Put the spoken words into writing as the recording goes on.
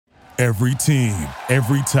Every team,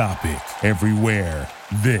 every topic, everywhere.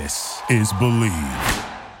 This is Bleav.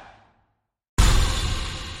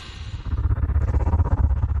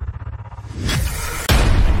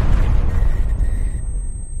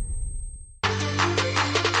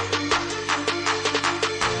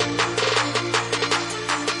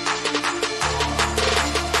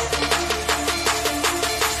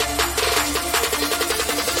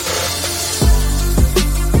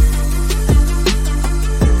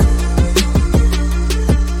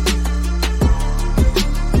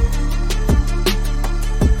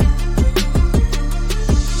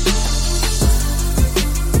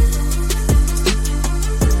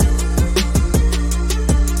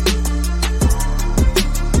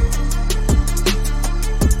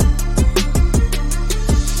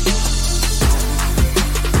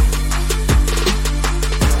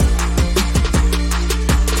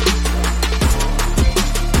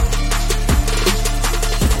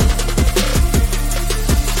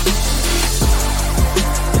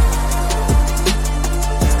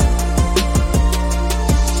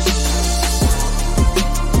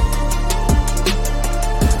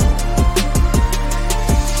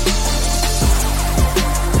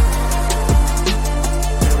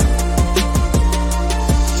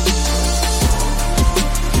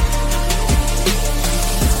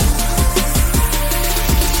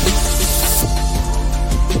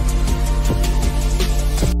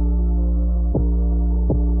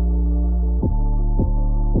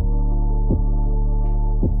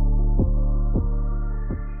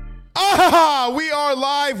 We are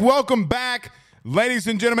live. Welcome back, ladies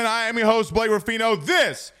and gentlemen. I am your host, Blake Ruffino.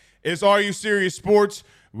 This is Are You Serious Sports.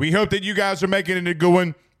 We hope that you guys are making it a good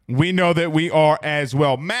one. We know that we are as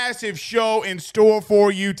well. Massive show in store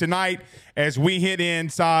for you tonight as we hit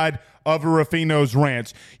inside of Ruffino's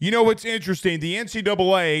Ranch. You know what's interesting? The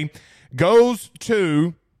NCAA goes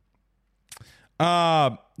to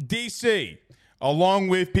D.C., along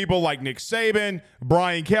with people like Nick Saban,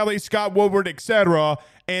 Brian Kelly, Scott Woodward, etc.,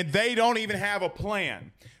 and they don't even have a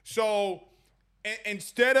plan. So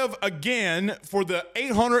instead of, again, for the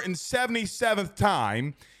 877th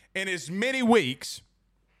time in as many weeks,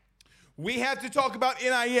 we have to talk about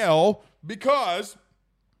NIL because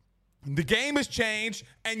the game has changed,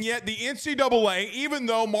 and yet the NCAA, even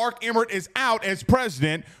though Mark Emmert is out as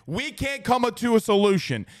president, we can't come to a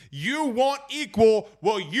solution. You want equal,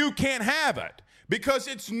 well, you can't have it because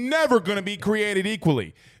it's never going to be created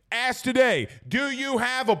equally. Ask today, do you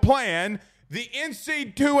have a plan? The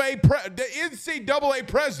NCAA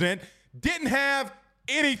president didn't have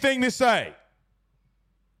anything to say.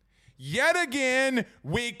 Yet again,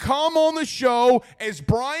 we come on the show as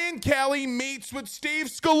Brian Kelly meets with Steve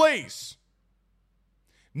Scalise.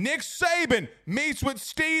 Nick Saban meets with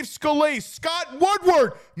Steve Scalise. Scott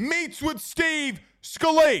Woodward meets with Steve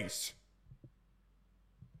Scalise.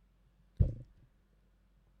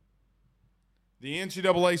 The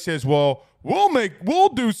NCAA says, well, we'll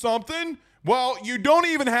do something. Well, you don't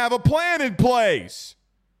even have a plan in place.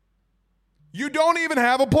 You don't even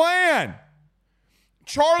have a plan.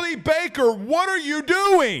 Charlie Baker, what are you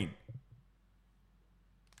doing?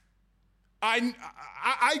 I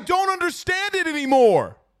don't understand it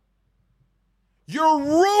anymore. You're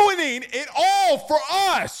ruining it all for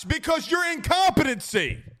us because your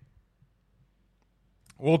incompetency.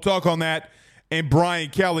 We'll talk on that. And Brian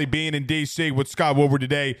Kelly being in D.C. with Scott Woodward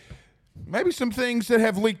today. Maybe some things that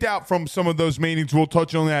have leaked out from some of those meetings. We'll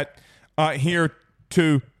touch on that here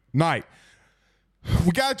tonight.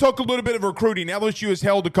 We got to talk a little bit of recruiting. LSU has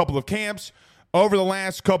held a couple of camps over the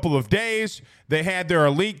last couple of days. They had their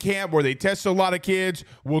elite camp where they tested a lot of kids.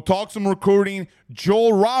 We'll talk some recruiting.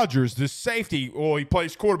 Joel Rogers, the safety, well, he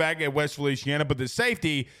plays quarterback at West Feliciana, but the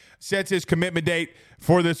safety sets his commitment date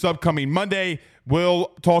for this upcoming Monday. We'll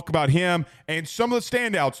talk about him and some of the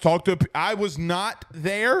standouts. I was not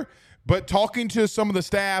there, but talking to some of the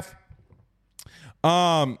staff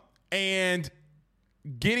and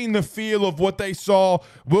getting the feel of what they saw.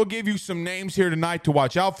 We'll give you some names here tonight to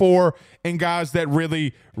watch out for and guys that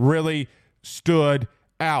really, really stood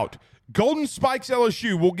out. Golden Spikes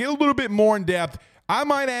LSU. We'll get a little bit more in depth. I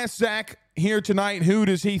might ask Zach here tonight, who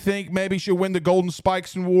does he think maybe should win the Golden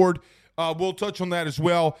Spikes Award? We'll touch on that as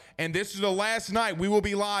well. And this is the last night we will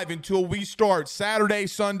be live until we start Saturday,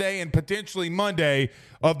 Sunday, and potentially Monday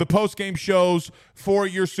of the post-game shows for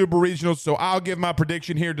your Super Regionals. So I'll give my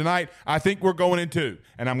prediction here tonight. I think we're going in 2,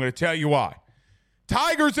 and I'm going to tell you why.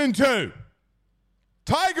 Tigers in 2.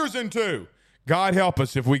 Tigers in 2. God help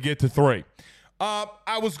us if we get to 3.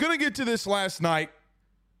 I was going to get to this last night,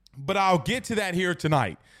 but I'll get to that here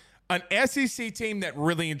tonight. An SEC team that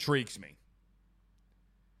really intrigues me.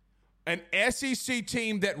 an SEC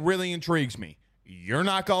team that really intrigues me. You're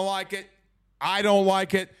not going to like it. I don't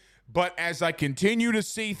like it. But as I continue to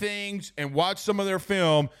see things and watch some of their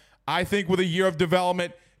film, I think with a year of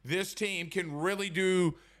development, this team can really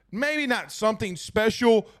do maybe not something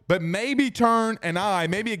special, but maybe turn an eye,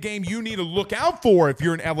 maybe a game you need to look out for if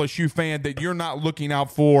you're an LSU fan that you're not looking out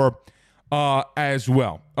for as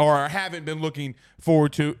well, or haven't been looking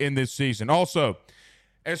forward to in this season. Also,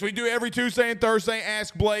 as we do every Tuesday and Thursday,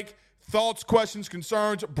 Ask Blake. Thoughts, questions,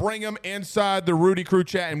 concerns, bring them inside the Rudy Crew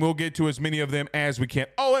chat, and we'll get to as many of them as we can.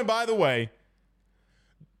 Oh, and by the way,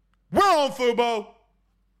 we're on Fubo.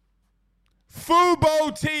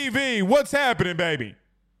 Fubo TV. What's happening, baby?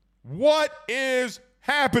 What is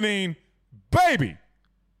happening, baby?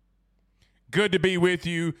 Good to be with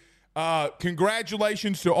you.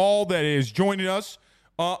 Congratulations to all that is joining us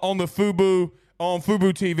on Fubo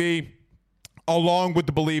TV, along with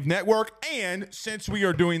the Bleav Network. And since we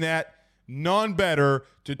are doing that, none better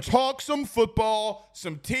to talk some football,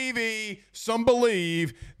 some TV, some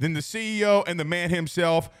Bleav than the CEO and the man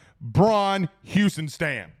himself, Bron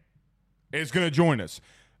Heussenstamm, is going to join us.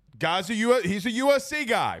 Guys, he's a USC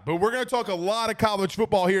guy, but we're going to talk a lot of college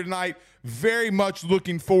football here tonight. Very much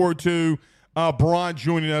looking forward to Bron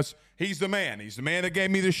joining us. He's the man. He's the man that gave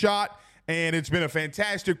me the shot, and it's been a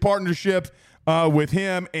fantastic partnership with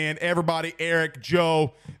him and everybody, Eric,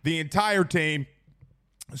 Joe, the entire team.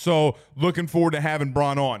 So looking forward to having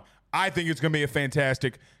Bron on. I think it's going to be a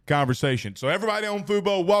fantastic conversation. So everybody on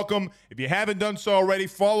Fubo, welcome. If you haven't done so already,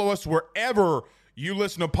 follow us wherever you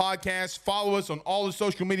listen to podcasts. Follow us on all the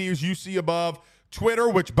social medias you see above. Twitter,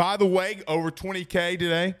 which, by the way, over 20K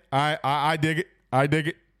today. I dig it. I dig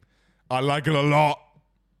it. I like it a lot.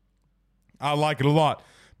 I like it a lot.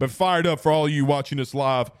 But fired up for all of you watching us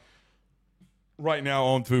live right now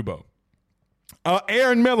on Fubo.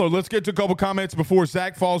 Aaron Miller, let's get to a couple comments before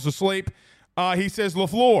Zach falls asleep. He says,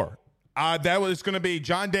 LaFleur, that was going to be,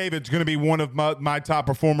 John David's going to be one of my top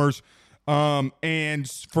performers. And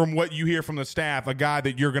from what you hear from the staff, a guy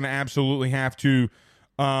that you're going to absolutely have to,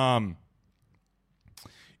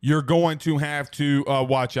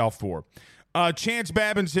 watch out for. Chance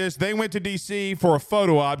Babin says they went to D.C. for a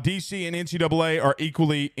photo op. D.C. and NCAA are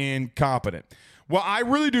equally incompetent. Well, I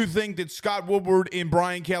really do think that Scott Woodward and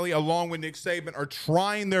Brian Kelly, along with Nick Saban, are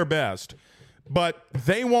trying their best, but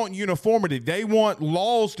they want uniformity. They want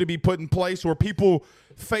laws to be put in place where people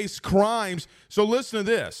face crimes. So listen to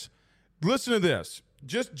this. Listen to this.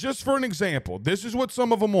 Just for an example, this is what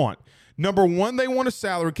some of them want. Number one, they want a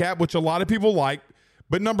salary cap, which a lot of people like.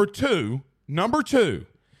 But number two,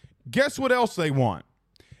 guess what else they want?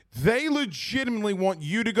 They legitimately want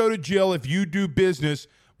you to go to jail if you do business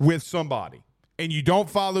with somebody and you don't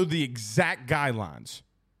follow the exact guidelines.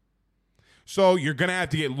 So you're going to have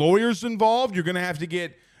to get lawyers involved. You're going to have to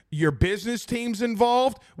get your business teams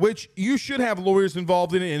involved, which you should have lawyers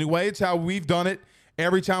involved in it anyway. It's how we've done it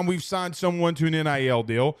every time we've signed someone to an NIL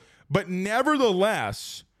deal. But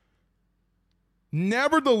nevertheless,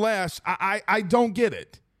 I don't get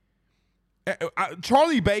it.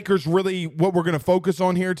 Charlie Baker's really what we're going to focus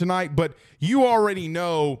on here tonight, but you already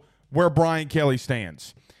know where Brian Kelly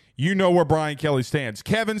stands. You know where Brian Kelly stands.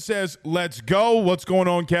 Kevin says, let's go. What's going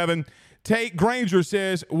on, Kevin? Tate Granger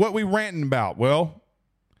says, what we ranting about? Well,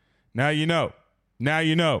 now you know. Now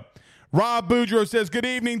you know. Rob Boudreaux says, good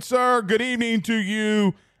evening, sir. Good evening to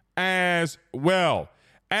you as well.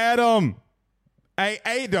 Adam,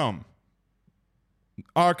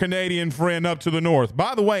 our Canadian friend up to the north.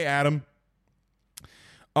 By the way, Adam,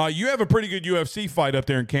 you have a pretty good UFC fight up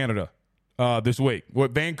there in Canada this week.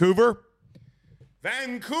 What, Vancouver?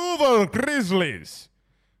 Vancouver Grizzlies.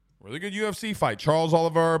 Really good UFC fight. Charles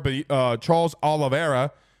Oliveira,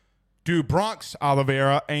 do Bronx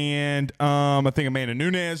Oliveira, and I think Amanda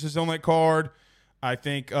Nunes is on that card. I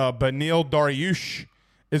think Beneil Dariush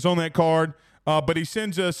is on that card. But he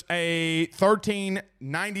sends us a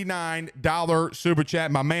 $13.99 super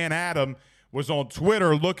chat. My man Adam was on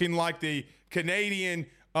Twitter looking like the Canadian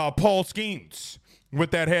Paul Skeens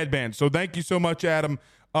with that headband. So thank you so much, Adam,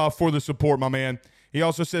 for the support, my man. He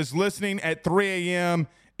also says, listening at 3 a.m.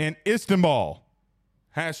 in Istanbul.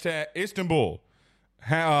 Hashtag Istanbul.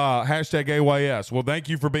 Hashtag AYS. Well, thank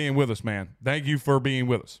you for being with us, man. Thank you for being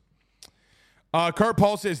with us. Kurt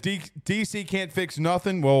Paul says, DC can't fix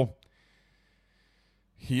nothing. Well,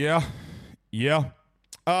 yeah.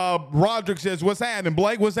 Roderick says, what's happening,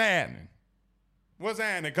 Blake? What's happening? What's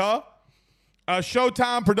happening, huh?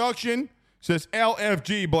 Showtime Production says,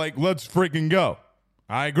 LFG, Blake, let's freaking go.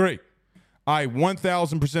 I agree. I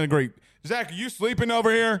 1,000% agree. Zach, are you sleeping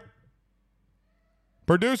over here?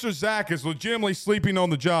 Producer Zach is legitimately sleeping on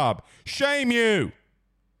the job. Shame you.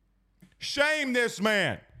 Shame this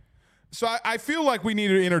man. So I feel like we need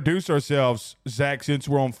to introduce ourselves, Zach, since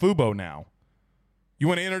we're on Fubo now. You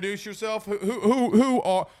want to introduce yourself?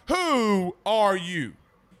 Who are you?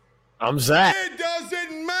 I'm Zach. It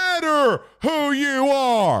doesn't matter who you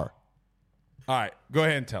are. All right, go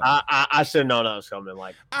ahead and tell me. I should have known I was coming.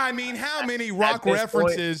 I mean, how many rock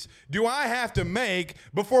references do I have to make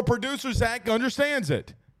before producer Zach understands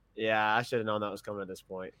it? Yeah, I should have known that was coming at this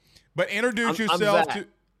point. But introduce yourself to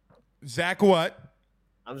Zach. What?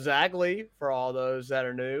 I'm Zach Lee. For all those that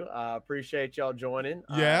are new, appreciate y'all joining.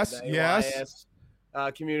 Yes, the yes.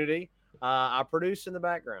 AYS, community. I produce in the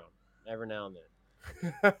background every now and then.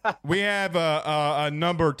 We have a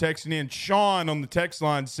number texting in. Sean on the text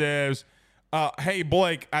line says, hey,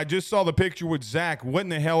 Blake, I just saw the picture with Zach. What in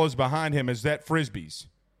the hell is behind him? Is that Frisbees?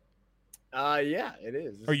 Yeah, it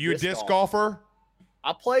is. Are you a disc golfer?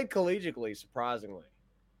 I played collegiately, surprisingly.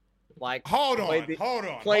 Hold on.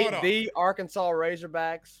 Played the Arkansas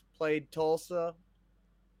Razorbacks, played Tulsa,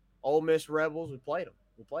 Ole Miss Rebels. We played them.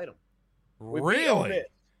 Really?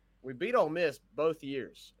 We beat Ole Miss both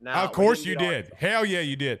years. Now, of course you did. Arkansas. Hell yeah,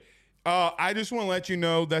 you did. I just want to let you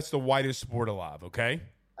know that's the whitest sport alive, okay?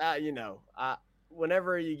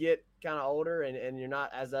 Whenever you get kind of older and you're not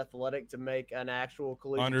as athletic to make an actual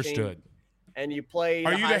collegiate team, and you play.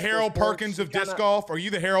 Are you the Harold Perkins of disc golf? Are you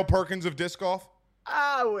the Harold Perkins of disc golf?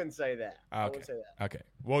 I wouldn't say that. Okay.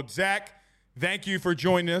 Well, Zach, thank you for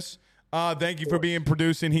joining us. Thank you for being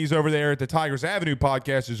producing. He's over there at the Tigers Avenue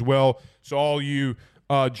podcast as well. So all you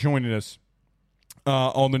joining us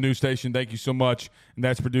on the new station, thank you so much. And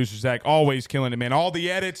that's producer Zach, always killing it, man. All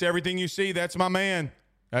the edits, everything you see, that's my man.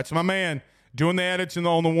 That's my man. Doing the edits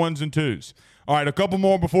on the ones and twos. All right, a couple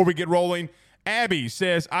more before we get rolling. Abby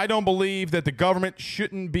says, I don't believe that the government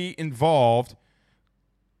shouldn't be involved.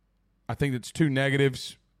 I think that's two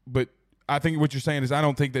negatives, but I think what you're saying is I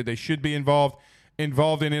don't think that they should be involved in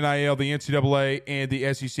NIL. The NCAA and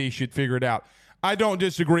the SEC should figure it out. I don't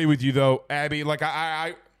disagree with you, though, Abby.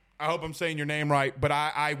 I hope I'm saying your name right, but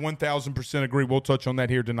I 1,000% agree. We'll touch on that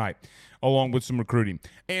here tonight, along with some recruiting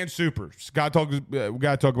and supers. We got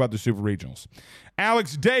to talk about the super regionals.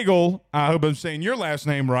 Alex Daigle, I hope I'm saying your last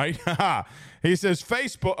name right. He says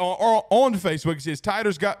Facebook or on Facebook. He says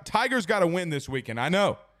Tigers got to win this weekend. I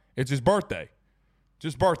know it's his birthday,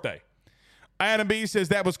 just birthday. Adam B says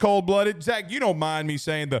that was cold-blooded. Zach, you don't mind me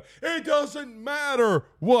saying it doesn't matter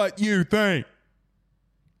what you think.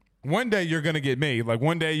 One day you're going to get me.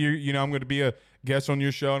 One day I'm going to be a guest on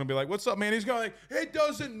your show and I'll be like, what's up, man? He's going it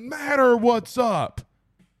doesn't matter what's up.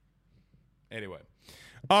 Anyway.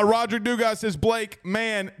 Roger Dugas says, Blake,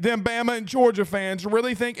 man, them Bama and Georgia fans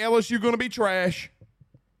really think LSU going to be trash.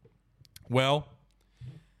 Well,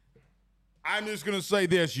 I'm just going to say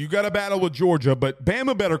this. You got to battle with Georgia, but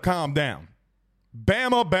Bama better calm down.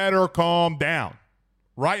 Bama better calm down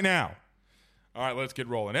right now. All right, let's get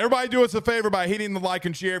rolling. Everybody do us a favor by hitting the like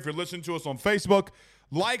and share. If you're listening to us on Facebook,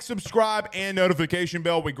 like, subscribe, and notification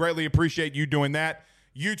bell. We greatly appreciate you doing that.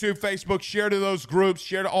 YouTube, Facebook, share to those groups.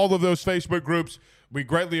 Share to all of those Facebook groups. We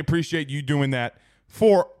greatly appreciate you doing that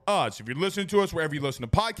for us. If you're listening to us wherever you listen to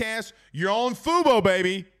podcasts, you're on Fubo,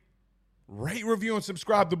 baby. Rate, review, and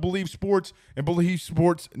subscribe to Bleav Sports and Bleav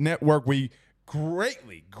Sports Network. We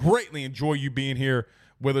greatly, greatly enjoy you being here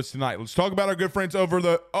with us tonight. Let's talk about our good friends over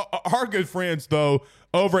at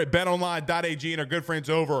betonline.ag and our good friends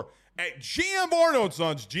over at GM Varno &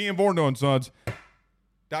 Sons,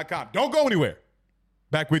 gmvarno&sons.com. Don't go anywhere.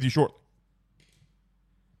 Back with you shortly.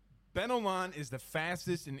 BetOnline is the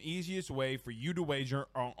fastest and easiest way for you to wager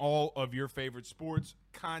on all of your favorite sports,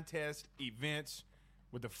 contests, events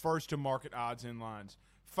with the first-to-market odds and lines.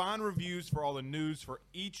 Find reviews for all the news for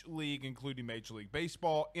each league, including Major League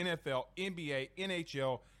Baseball, NFL, NBA,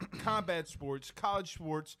 NHL, combat sports, college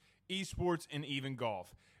sports, esports, and even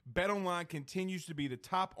golf. BetOnline continues to be the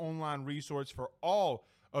top online resource for all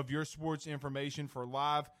of your sports information for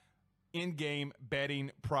live in-game betting,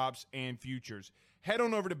 props, and futures. Head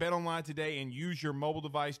on over to BetOnline today and use your mobile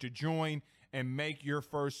device to join and make your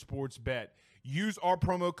first sports bet. Use our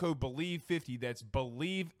promo code BLEAV50, that's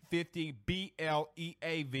BLEAV50,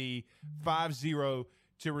 BLEAV 50,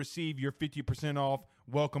 to receive your 50% off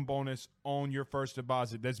welcome bonus on your first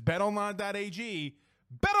deposit. That's betonline.ag,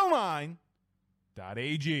 betonline.ag.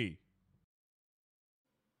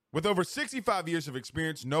 With over 65 years of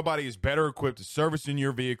experience, nobody is better equipped to service in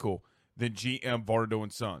your vehicle than GM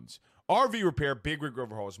Varno & Sons. RV repair, big rig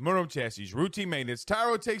overhauls, motorhome chassis, routine maintenance, tire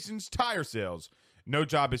rotations, tire sales. No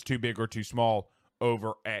job is too big or too small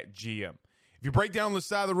over at GM. If you break down the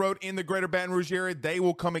side of the road in the greater Baton Rouge area, they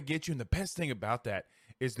will come and get you. And the best thing about that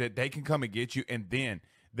is that they can come and get you, and then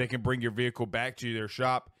they can bring your vehicle back to their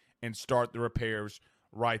shop and start the repairs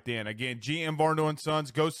right then. Again, GM Varno &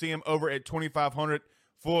 Sons. Go see him over at 2500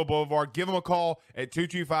 Fuller Boulevard. Give him a call at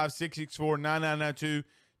 225-664-9992.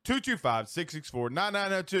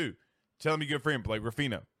 225-664-9992. Tell him your good friend Blake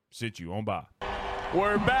Ruffino sent you on by.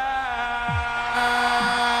 We're back.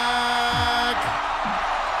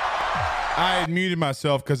 I had muted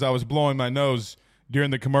myself because I was blowing my nose during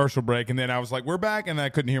the commercial break, and then I was like, we're back, and I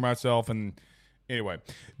couldn't hear myself. And anyway,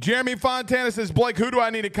 Jeremy Fontana says, Blake, who do I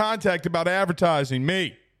need to contact about advertising?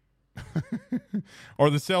 Me. Or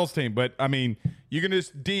the sales team. But, I mean, you can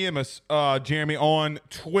just DM us, Jeremy, on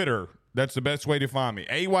Twitter. That's the best way to find me.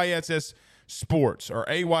 AYSS Sports or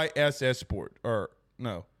AYSS Sport. Or,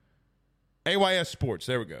 no. AYS Sports.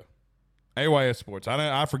 There we go. AYS Sports.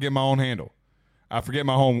 I forget my own handle. I forget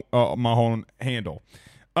my own handle.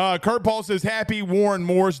 Kurt Paul says, happy Warren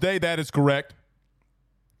Moore's Day. That is correct.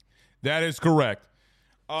 That is correct.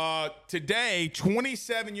 Today,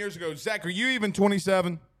 27 years ago, Zach, are you even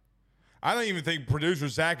 27? I don't even think producer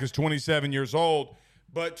Zach is 27 years old.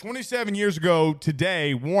 But 27 years ago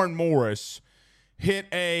today, Warren Morris hit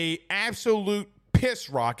a absolute piss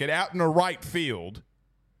rocket out in the right field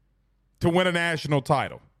to win a national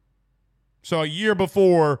title. So a year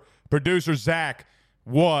before producer Zach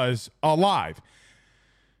was alive.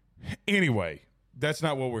 Anyway, that's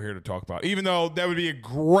not what we're here to talk about. Even though that would be a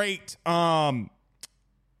great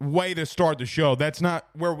way to start the show, that's not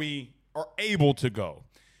where we are able to go.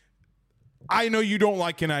 I know you don't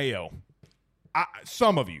like NIL.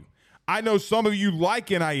 Some of you. I know some of you like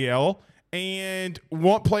NIL and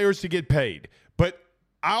want players to get paid. But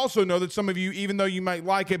I also know that some of you, even though you might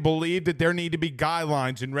like it, believe that there need to be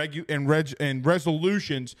guidelines and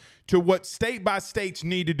resolutions to what state by states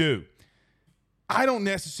need to do. I don't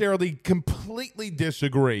necessarily completely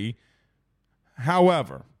disagree.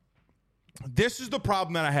 However, this is the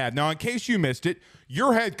problem that I have. Now, in case you missed it,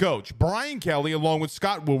 your head coach, Brian Kelly, along with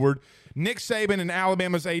Scott Woodward, Nick Saban, and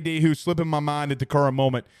Alabama's AD, who's slipping my mind at the current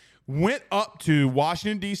moment, went up to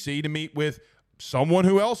Washington, D.C. to meet with someone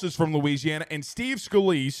who else is from Louisiana and Steve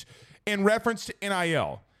Scalise in reference to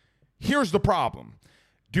NIL. Here's the problem.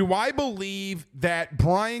 Do I believe that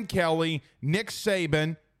Brian Kelly, Nick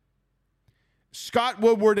Saban, Scott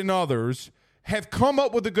Woodward, and others have come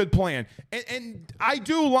up with a good plan? And I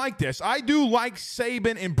do like this. I do like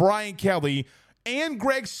Saban and Brian Kelly and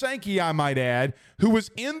Greg Sankey, I might add, who was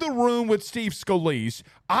in the room with Steve Scalise.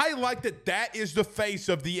 I like that is the face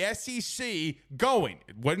of the SEC going.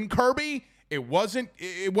 It wasn't Kirby. It wasn't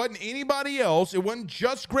anybody else. It wasn't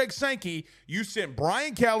just Greg Sankey. You sent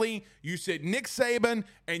Brian Kelly, you sent Nick Saban,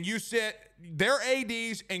 and you sent their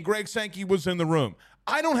ADs, and Greg Sankey was in the room.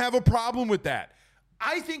 I don't have a problem with that.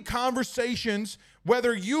 I think conversations,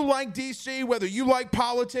 whether you like DC, whether you like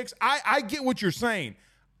politics, I get what you're saying.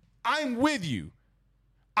 I'm with you.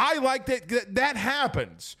 I like that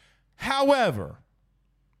happens. However,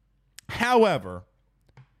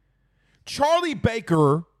 Charlie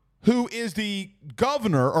Baker, who is the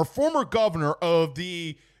governor or former governor of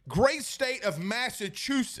the great state of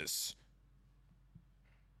Massachusetts,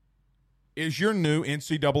 is your new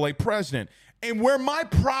NCAA president. And where my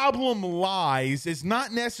problem lies is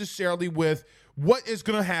not necessarily with what is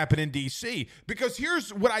going to happen in D.C. Because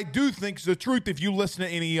here's what I do think is the truth if you listen to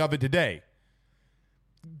any of it today.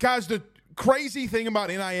 Guys, the crazy thing about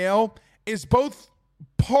NIL is both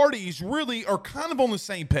parties really are kind of on the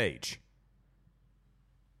same page.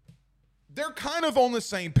 They're kind of on the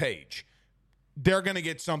same page. They're going to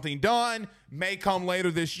get something done, may come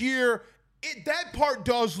later this year. That part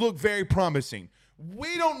does look very promising.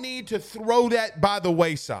 We don't need to throw that by the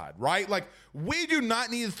wayside, right? Like, we do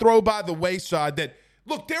not need to throw by the wayside that,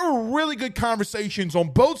 look, there were really good conversations on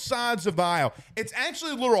both sides of the aisle. It's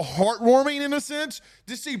actually a little heartwarming in a sense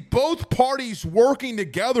to see both parties working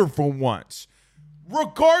together for once.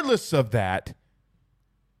 Regardless of that,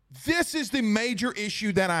 this is the major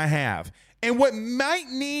issue that I have. And what might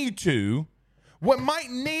need to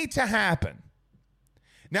happen.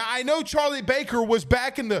 Now, I know Charlie Baker was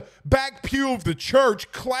back in the back pew of the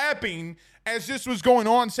church clapping as this was going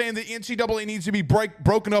on, saying the NCAA needs to be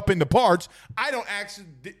broken up into parts. I don't actually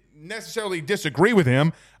necessarily disagree with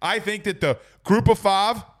him. I think that the Group of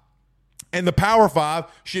Five and the Power Five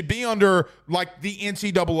should be under, like, the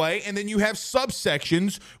NCAA, and then you have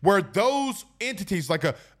subsections where those entities, like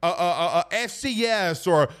a FCS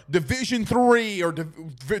or Division III or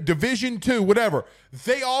Division II, whatever,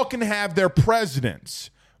 they all can have their presidents.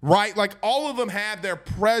 Right? Like, all of them have their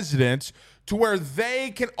presidents to where they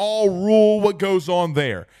can all rule what goes on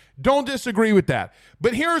there. Don't disagree with that.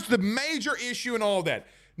 But here's the major issue in all of that.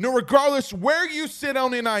 Now, regardless where you sit on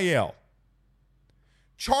NIL,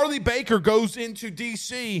 Charlie Baker goes into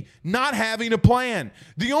D.C. not having a plan.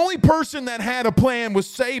 The only person that had a plan was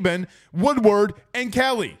Saban, Woodward, and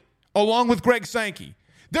Kelly, along with Greg Sankey.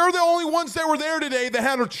 They're the only ones that were there today that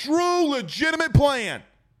had a true, legitimate plan.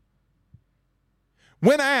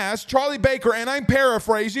 When asked, Charlie Baker, and I'm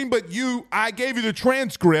paraphrasing, but I gave you the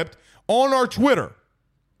transcript on our Twitter.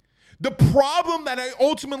 The problem that I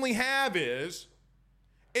ultimately have is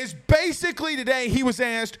basically today he was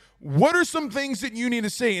asked, what are some things that you need to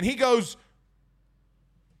see? And he goes,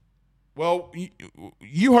 well,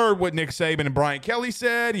 you heard what Nick Saban and Brian Kelly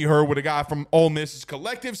said. You heard what a guy from Ole Miss's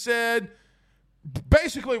collective said.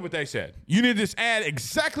 Basically what they said. You need to just add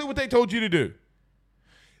exactly what they told you to do.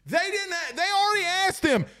 They already asked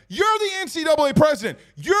him, you're the NCAA president.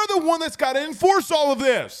 You're the one that's got to enforce all of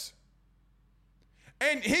this.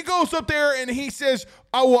 And he goes up there and he says,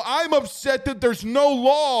 oh, well, I'm upset that there's no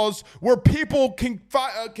laws where people can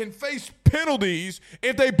face penalties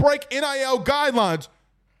if they break NIL guidelines.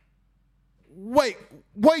 Wait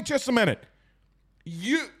just a minute.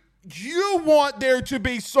 You want there to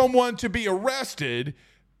be someone to be arrested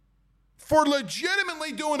for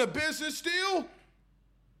legitimately doing a business deal?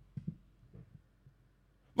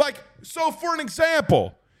 Like, so for an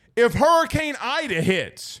example, if Hurricane Ida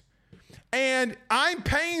hits and I'm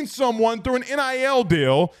paying someone through an NIL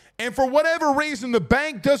deal, and for whatever reason the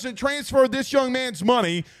bank doesn't transfer this young man's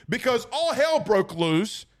money because all hell broke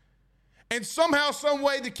loose, and somehow, some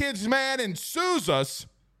way the kid's mad and sues us,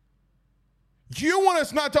 you want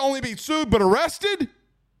us not to only be sued but arrested?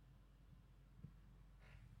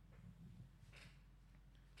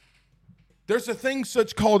 There's a thing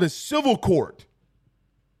such called a civil court.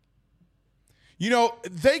 You know,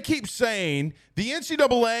 they keep saying, the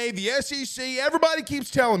NCAA, the SEC, everybody keeps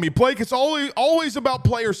telling me, Blake, it's always about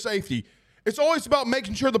player safety. It's always about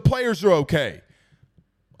making sure the players are okay.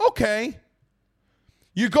 Okay.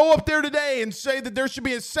 You go up there today and say that there should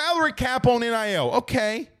be a salary cap on NIL.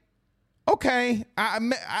 Okay.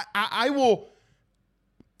 I will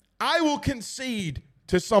concede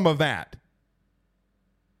to some of that.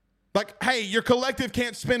 Like, hey, your collective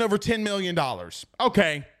can't spend over $10 million.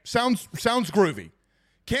 Okay, sounds groovy.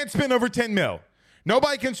 Can't spend over 10 mil.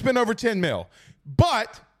 Nobody can spend over 10 mil.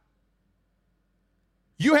 But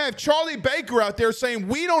you have Charlie Baker out there saying,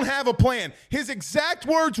 we don't have a plan. His exact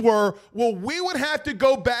words were, well, we would have to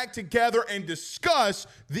go back together and discuss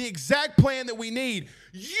the exact plan that we need.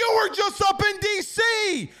 You were just up in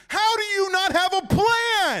D.C. How do you not have a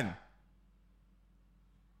plan?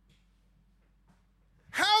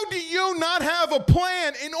 How do you not have a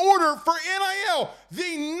plan in order for NIL,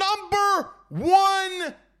 the number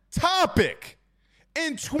one topic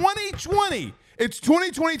in 2020? It's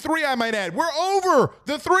 2023, I might add. We're over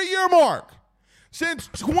the 3-year mark since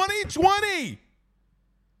 2020.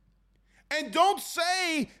 And don't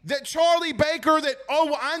say that Charlie Baker, that,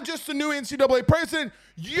 oh, I'm just the new NCAA president.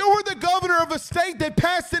 You were the governor of a state that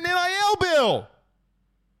passed an NIL bill.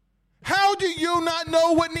 How do you not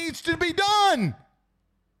know what needs to be done?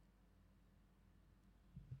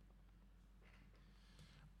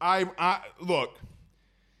 Look,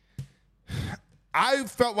 I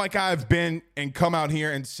felt like I've been and come out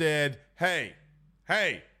here and said, hey,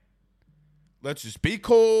 let's just be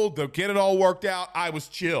cool. They'll get it all worked out. I was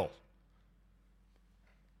chill.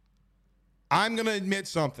 I'm going to admit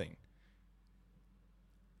something.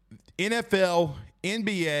 NFL,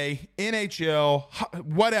 NBA, NHL,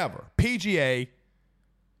 whatever, PGA,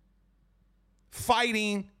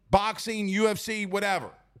 fighting, boxing, UFC, whatever.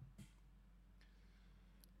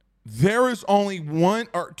 There is only one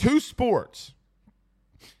or two sports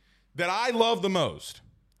that I love the most.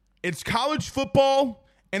 It's college football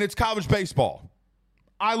and it's college baseball.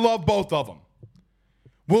 I love both of them.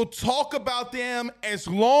 We'll talk about them as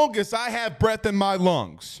long as I have breath in my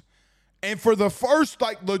lungs. And for the first,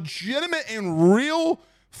 legitimate and real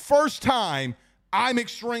first time, I'm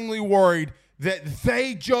extremely worried that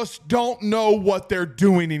they just don't know what they're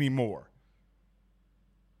doing anymore.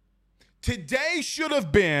 Today should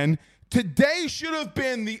have been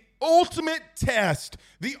the ultimate test.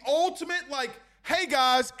 The ultimate, hey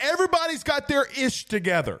guys, everybody's got their ish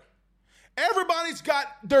together. Everybody's got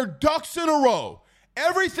their ducks in a row.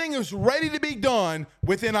 Everything is ready to be done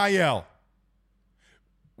with NIL.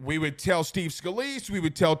 We would tell Steve Scalise, we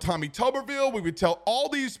would tell Tommy Tuberville, we would tell all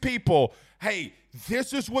these people, hey,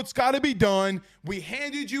 this is what's got to be done. We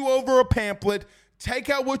handed you over a pamphlet.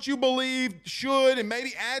 Take out what you believe should and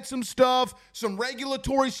maybe add some stuff, some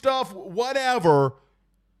regulatory stuff, whatever.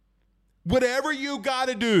 Whatever you got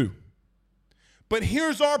to do. But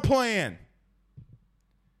here's our plan.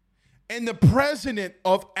 And the president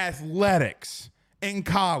of athletics in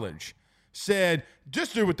college said,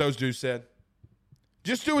 just do what those dudes said.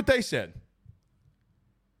 Just do what they said.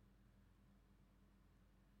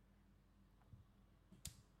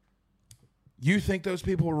 You think those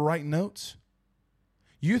people were writing notes?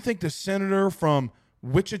 You think the senator from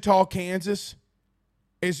Wichita, Kansas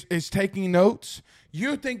is taking notes?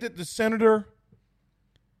 You think that the senator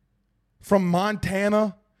from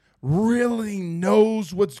Montana really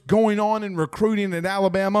knows what's going on in recruiting at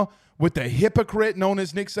Alabama with the hypocrite known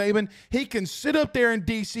as Nick Saban? He can sit up there in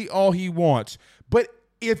D.C. all he wants, but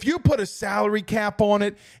if you put a salary cap on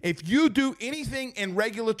it, if you do anything in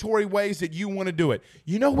regulatory ways that you want to do it,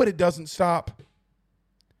 you know what it doesn't stop?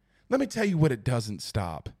 Let me tell you what it doesn't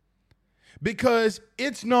stop. Because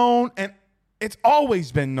it's known, and it's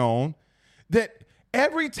always been known, that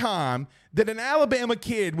every time that an Alabama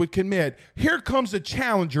kid would commit, here comes a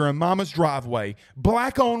Challenger in mama's driveway,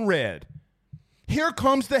 black on red. Here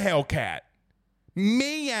comes the Hellcat.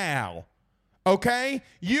 Meow. Okay?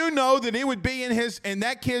 You know that it would be in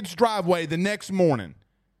that kid's driveway the next morning.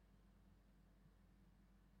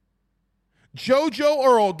 JoJo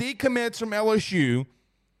Earl decommits from LSU,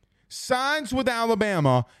 signs with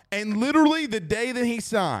Alabama, and literally the day that he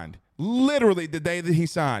signed,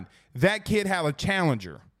 that kid had a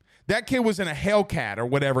Challenger. That kid was in a Hellcat or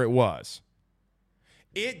whatever it was.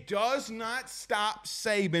 It does not stop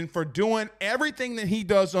Saban for doing everything that he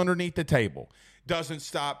does underneath the table. Doesn't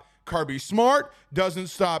stop Kirby Smart, doesn't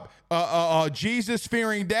stop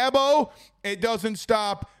Jesus-fearing Dabo. It doesn't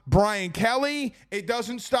stop Brian Kelly. It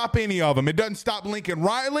doesn't stop any of them. It doesn't stop Lincoln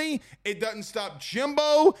Riley. It doesn't stop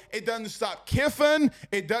Jimbo. It doesn't stop Kiffin.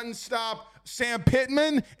 It doesn't stop Sam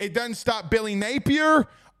Pittman. It doesn't stop Billy Napier.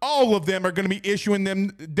 All of them are going to be issuing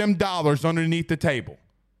them dollars underneath the table.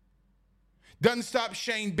 Doesn't stop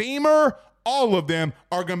Shane Beamer. All of them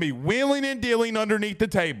are going to be wheeling and dealing underneath the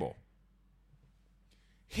table.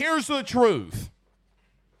 Here's the truth.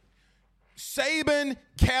 Saban,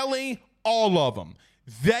 Kelly, all of them,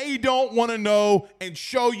 they don't want to know and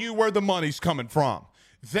show you where the money's coming from.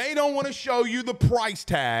 They don't want to show you the price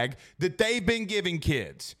tag that they've been giving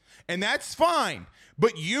kids. And that's fine.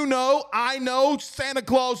 But you know, I know, Santa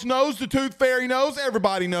Claus knows, the Tooth Fairy knows,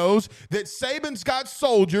 everybody knows that Saban's got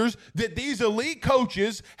soldiers, that these elite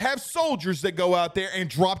coaches have soldiers that go out there and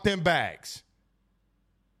drop them bags.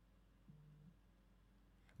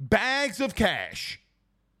 Bags of cash.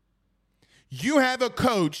 You have a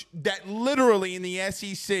coach that literally in the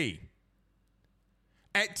SEC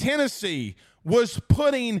at Tennessee was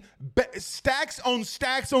putting stacks on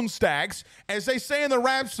stacks on stacks, as they say in the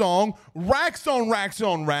rap song, racks on racks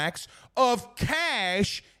on racks of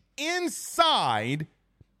cash inside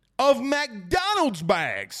of McDonald's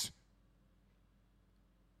bags.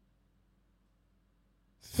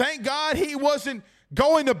 Thank God he wasn't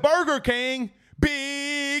going to Burger King.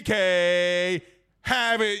 BK,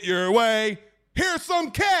 have it your way. Here's some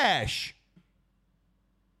cash.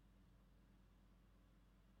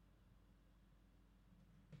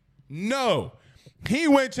 No, he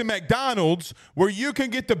went to McDonald's where you can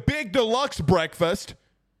get the big deluxe breakfast,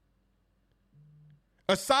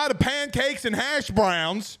 a side of pancakes and hash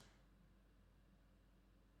browns,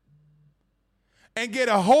 and get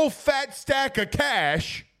a whole fat stack of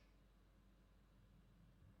cash.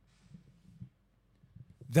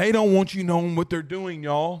 They don't want you knowing what they're doing,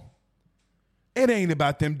 y'all. It ain't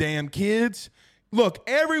about them damn kids. Look,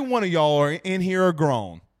 every one of y'all are in here are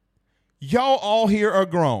grown. Y'all all here are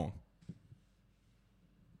grown.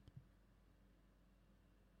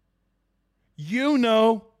 You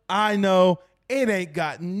know, I know, it ain't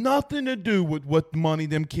got nothing to do with what money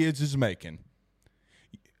them kids is making.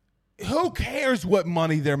 Who cares what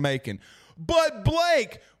money they're making? But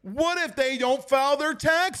Blake, what if they don't file their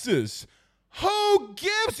taxes? Who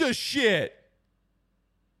gives a shit?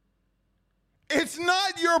 It's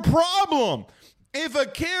not your problem if a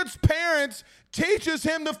kid's parents teaches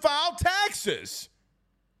him to file taxes.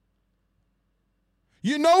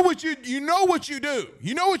 You know what you do. You know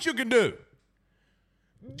what you can do.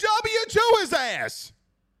 W-2 his ass.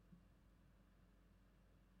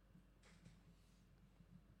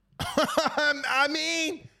 I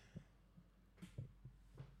mean,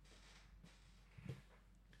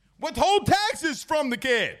 withhold taxes from the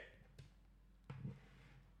kid.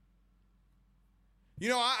 You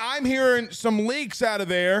know, I'm hearing some leaks out of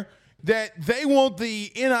there that they want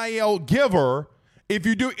the NIL giver, if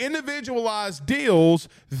you do individualized deals,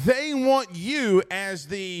 they want you as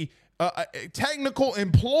the technical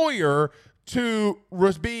employer to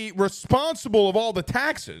be responsible of all the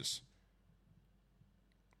taxes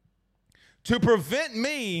to prevent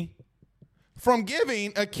me from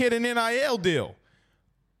giving a kid an NIL deal.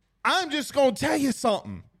 I'm just going to tell you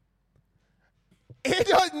something. It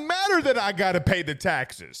doesn't matter that I got to pay the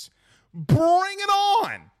taxes. Bring it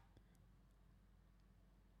on.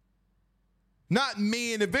 Not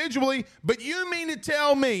me individually, but you mean to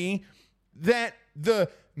tell me that the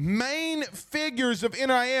main figures of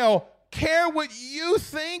NIL care what you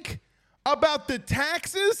think about the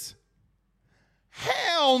taxes?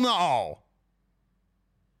 Hell no.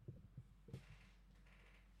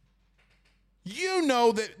 You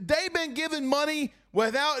know that they've been giving money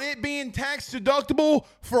without it being tax deductible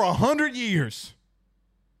for 100 years.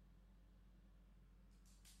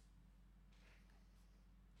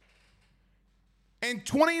 In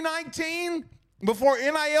 2019, before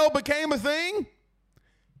NIL became a thing,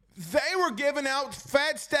 they were giving out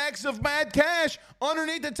fat stacks of mad cash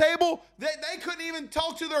underneath the table that they couldn't even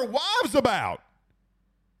talk to their wives about.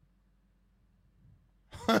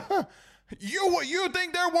 You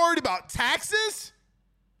think they're worried about taxes?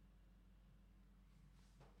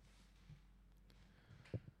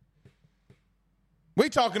 We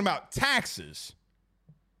talking about taxes.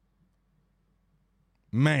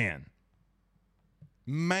 Man.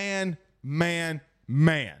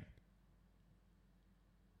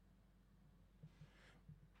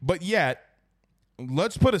 But yet,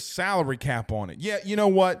 let's put a salary cap on it. Yeah, you know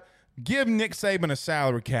what? Give Nick Saban a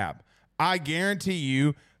salary cap. I guarantee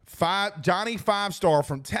you, Johnny Five Star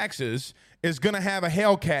from Texas is going to have a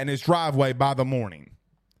Hellcat in his driveway by the morning.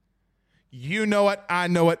 You know it. I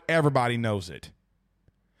know it. Everybody knows it.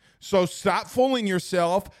 So stop fooling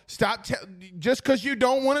yourself. Stop just because you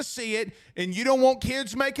don't want to see it and you don't want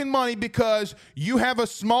kids making money because you have a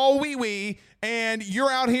small wee-wee and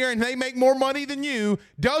you're out here and they make more money than you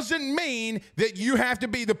doesn't mean that you have to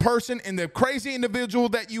be the person and the crazy individual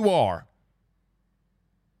that you are.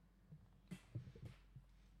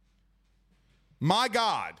 My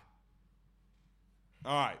God.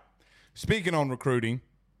 All right. Speaking on recruiting,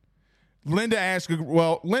 Linda asked a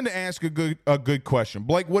good question.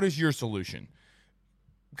 Blake, what is your solution?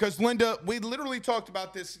 Because, Linda, we literally talked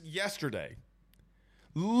about this yesterday.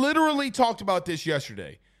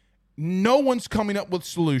 No one's coming up with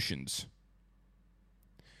solutions.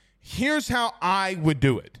 Here's how I would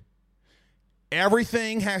do it.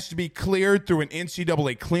 Everything has to be cleared through an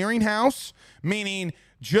NCAA clearinghouse, meaning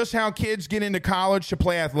just how kids get into college to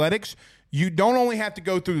play athletics. You don't only have to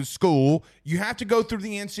go through the school, you have to go through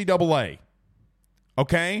the NCAA,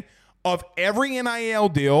 okay? Of every NIL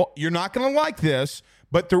deal, you're not going to like this,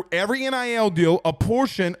 but through every NIL deal, a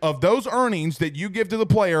portion of those earnings that you give to the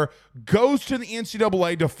player goes to the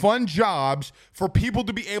NCAA to fund jobs for people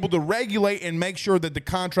to be able to regulate and make sure that the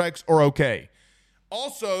contracts are okay.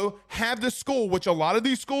 Also, have the school, which a lot of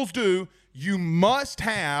these schools do, you must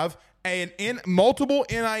have multiple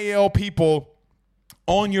NIL people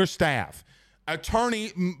on your staff,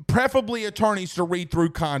 preferably attorneys to read through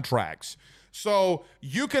contracts. So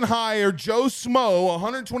you can hire Joe Smo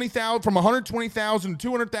from $120,000 to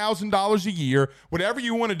 $200,000 a year, whatever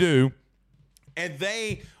you want to do, and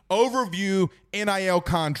they overview NIL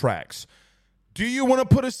contracts. Do you want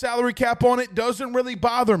to put a salary cap on it? Doesn't really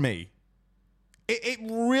bother me. It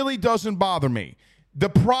really doesn't bother me. The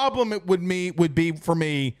problem would be for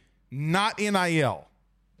me, not NIL.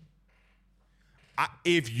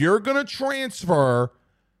 If you're going to transfer,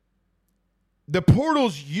 the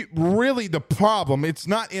portal's really the problem. It's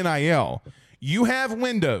not NIL. You have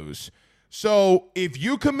windows. So if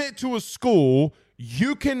you commit to a school,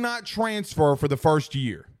 you cannot transfer for the first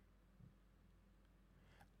year.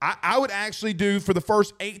 I would actually do for the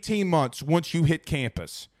first 18 months once you hit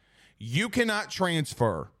campus. You cannot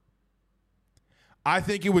transfer. I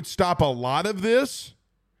think it would stop a lot of this.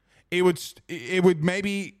 It would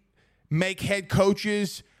maybe make head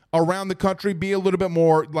coaches around the country be a little bit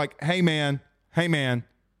more like, hey man,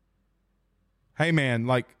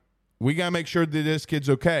 like, we got to make sure that this kid's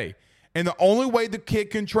okay. And the only way the kid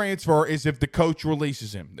can transfer is if the coach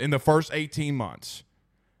releases him in the first 18 months,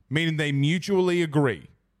 meaning they mutually agree.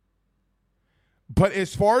 But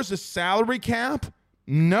as far as the salary cap,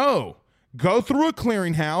 no. Go through a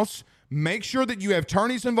clearinghouse, make sure that you have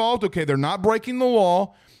attorneys involved. Okay, they're not breaking the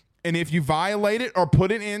law. And if you violate it or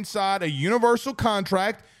put it inside a universal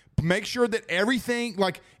contract, make sure that everything,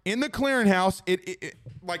 like in the clearinghouse,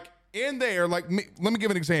 let me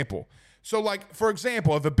give an example. So, like, for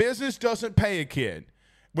example, if a business doesn't pay a kid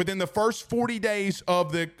within the first 40 days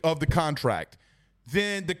of the contract,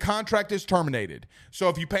 then the contract is terminated. So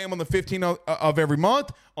if you pay him on the 15th of every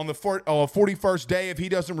month, on the 41st day, if he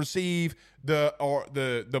doesn't receive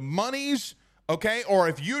the monies, okay, or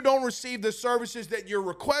if you don't receive the services that you're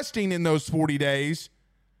requesting in those 40 days,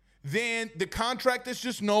 then the contract is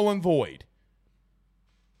just null and void.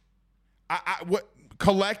 What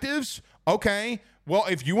collectives, okay, Well,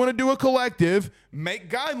 if you want to do a collective, make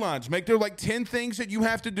guidelines. Make there like 10 things that you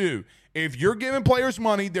have to do. If you're giving players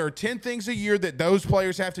money, there are 10 things a year that those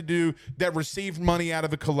players have to do that receive money out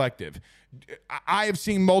of a collective. I have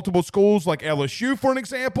seen multiple schools like LSU, for an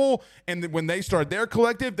example, and when they started their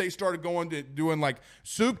collective, they started going to doing like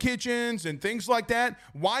soup kitchens and things like that.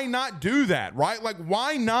 Why not do that, right? Like,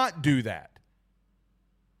 why not do that?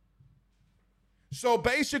 So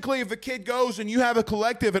basically, if a kid goes and you have a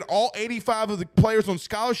collective and all 85 of the players on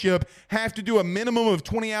scholarship have to do a minimum of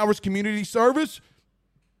 20 hours community service,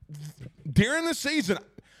 during the season,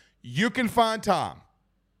 you can find time.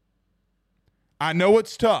 I know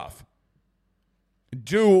it's tough.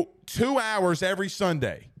 Do 2 hours every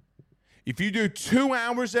Sunday. If you do 2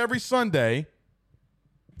 hours every Sunday,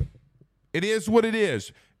 it is what it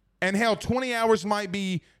is. And hell, 20 hours might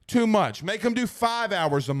be too much. Make them do 5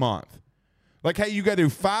 hours a month. Like, hey, you got to do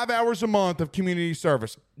 5 hours a month of community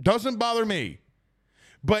service. Doesn't bother me.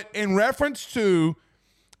 But in reference to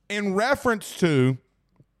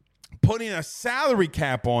putting a salary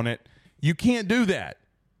cap on it, you can't do that.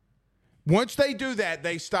 Once they do that,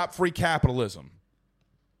 they stop free capitalism.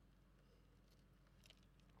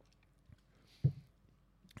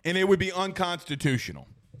 And it would be unconstitutional.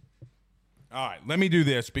 All right, let me do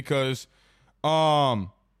this because Bron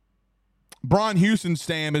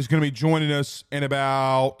Heussenstamm is going to be joining us in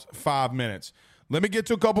about 5 minutes. Let me get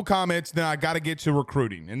to a couple comments, then I got to get to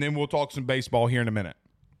recruiting, and then we'll talk some baseball here in a minute.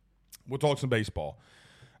 We'll talk some baseball.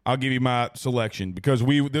 I'll give you my selection because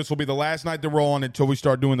this will be the last night that we're on until we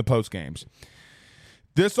start doing the post games.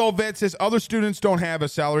 This old vet says other students don't have a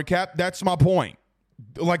salary cap. That's my point.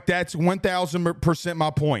 Like, that's 1,000% my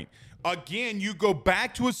point. Again, you go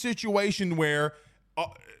back to a situation where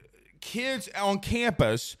kids on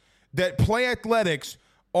campus that play athletics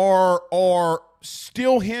are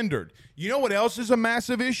still hindered. You know what else is a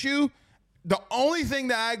massive issue? The only thing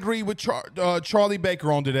that I agree with Charlie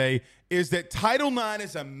Baker on today is that Title IX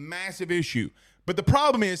is a massive issue. But the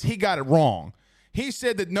problem is he got it wrong. He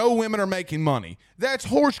said that no women are making money. That's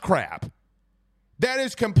horse crap. That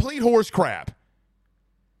is complete horse crap.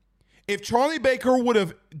 If Charlie Baker would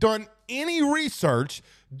have done any research,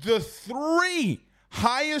 the 3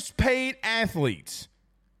 highest paid athletes,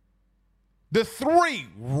 the 3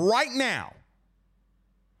 right now,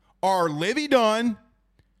 are Livy Dunn,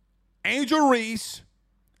 Angel Reese,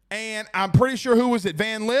 and I'm pretty sure who was it?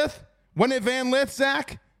 Van Lith? Wasn't it Van Lith,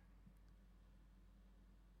 Zach?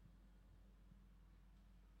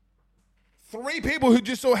 Three people who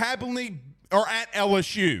just so happily are at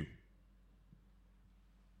LSU.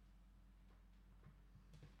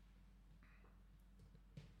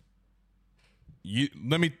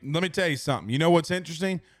 Let me tell you something. You know what's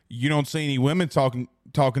interesting? You don't see any women talking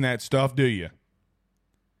that stuff, do you?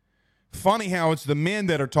 Funny how it's the men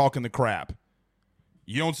that are talking the crap.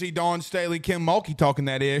 You don't see Dawn Staley, Kim Mulkey talking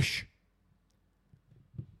that ish.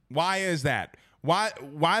 Why is that? Why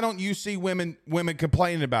don't you see women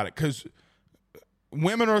complaining about it? Because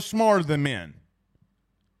women are smarter than men.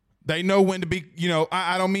 They know when to be,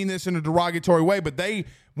 I don't mean this in a derogatory way, but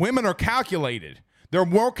women are calculated. They're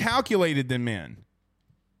more calculated than men.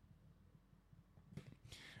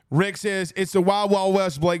 Rick says, it's the Wild Wild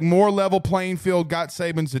West, Blake. More level playing field got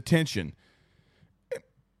Saban's attention.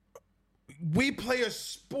 We play a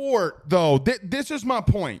sport, though. This is my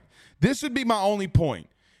point. This would be my only point.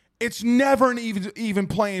 It's never an even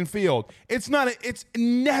playing field. It's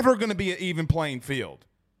never going to be an even playing field.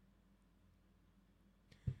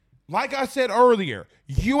 Like I said earlier,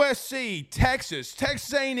 USC, Texas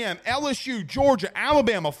A&M, LSU, Georgia,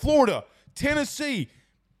 Alabama, Florida, Tennessee,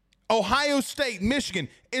 Ohio State, Michigan.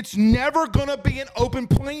 It's never going to be an open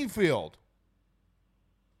playing field.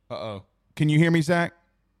 Uh-oh. Can you hear me, Zach?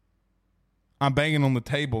 I'm banging on the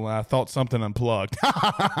table and I thought something unplugged.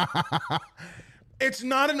 It's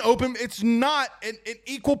not an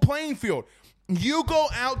equal playing field. You go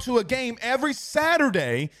out to a game every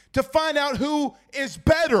Saturday to find out who is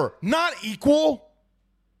better, not equal.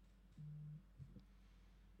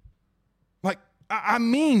 Like, I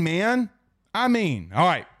mean, man. All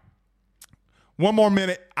right. One more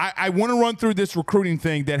minute. I want to run through this recruiting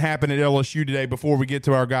thing that happened at LSU today before we get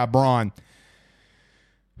to our guy, Bron.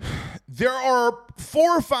 There are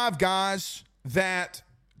 4 or 5 guys that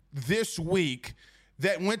this week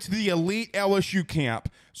that went to the elite LSU camp.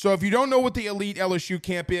 So if you don't know what the elite LSU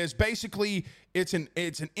camp is, basically it's an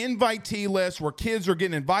invitee list where kids are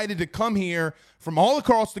getting invited to come here from all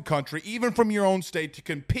across the country, even from your own state, to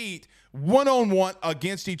compete one-on-one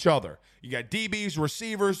against each other. You got DBs,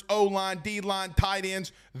 receivers, O-line, D-line, tight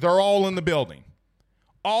ends. They're all in the building.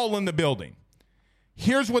 All in the building.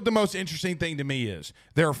 Here's what the most interesting thing to me is.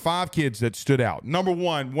 There are 5 kids that stood out. Number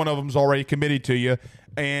one of them's already committed to you,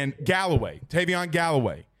 and Tavion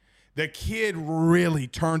Galloway. The kid really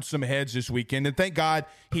turned some heads this weekend, and thank God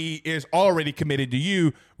he is already committed to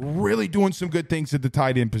you, really doing some good things at the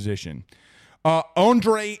tight end position.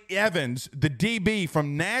 Andre Evans, the DB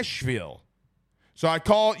from Nashville. So I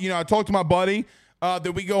talked to my buddy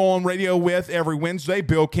that we go on radio with every Wednesday,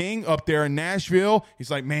 Bill King, up there in Nashville.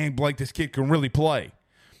 He's like, man, Blake, this kid can really play.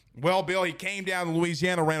 Well, Bill, he came down to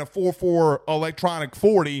Louisiana, ran a 4.4 electronic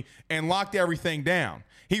 40, and locked everything down.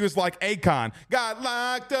 He was like Akon, got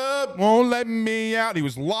locked up, won't let me out. He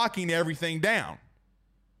was locking everything down.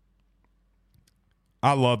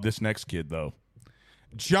 I love this next kid, though.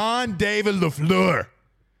 John David LaFleur.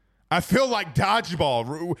 I feel like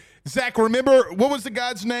dodgeball. Zach, remember, what was the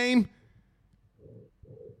guy's name?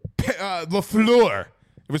 LaFleur.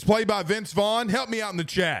 It was played by Vince Vaughn. Help me out in the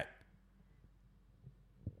chat.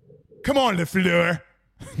 Come on, LaFleur.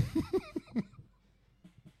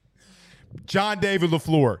 John David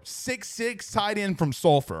LaFleur. 6'6", tight end from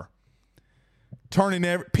Sulphur.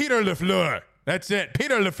 Peter LaFleur. That's it.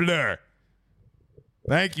 Peter LaFleur.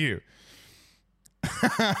 Thank you.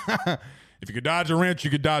 If you could dodge a wrench, you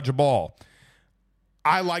could dodge a ball.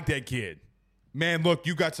 I like that kid. Man, look,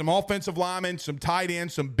 you got some offensive linemen, some tight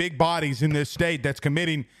ends, some big bodies in this state that's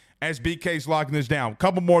committing as BK's locking this down. A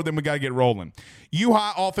couple more, then we got to get rolling.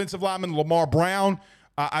 U-High offensive lineman Lamar Brown.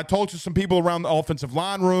 I talked to some people around the offensive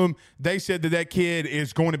line room. They said that kid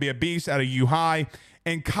is going to be a beast out of U-High.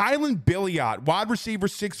 And Kylan Billiot, wide receiver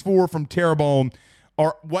 6'4" from Terrebonne,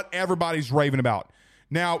 are what everybody's raving about.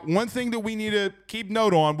 Now, one thing that we need to keep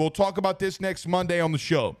note on, we'll talk about this next Monday on the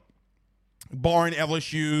show. Barring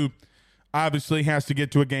LSU obviously has to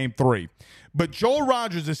get to a game 3. But Joel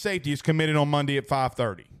Rogers, the safety, is committed on Monday at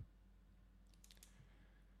 5:30.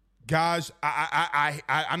 Guys,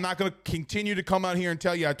 I'm not going to continue to come out here and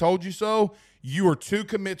tell you I told you so. You are 2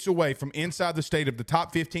 commits away from inside the state of the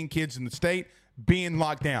top 15 kids in the state being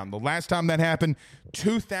locked down. The last time that happened,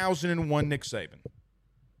 2001, Nick Saban.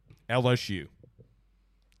 LSU.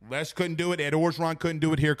 Les couldn't do it. Ed Orgeron couldn't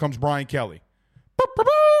do it. Here comes Brian Kelly. Boop, boop,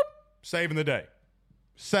 boop. Saving the day.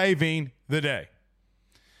 Saving the day.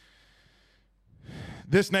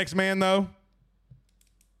 This next man, though,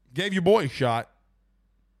 gave your boy a shot.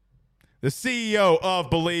 The CEO of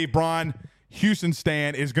Bleav, Bron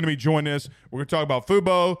Heussenstamm, is going to be joining us. We're going to talk about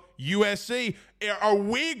Fubo, USC. Are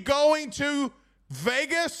we going to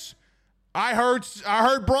Vegas? I heard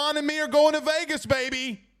Bron and me are going to Vegas,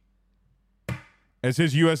 baby. As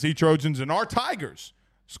his USC Trojans and our Tigers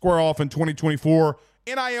square off in 2024.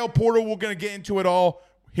 NIL portal, we're going to get into it all.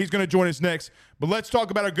 He's going to join us next. But let's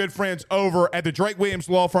talk about our good friends over at the Drake Williams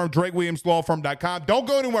Law Firm, drakewilliamslawfirm.com. Don't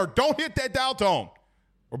go anywhere. Don't hit that dial tone.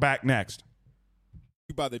 We're back next.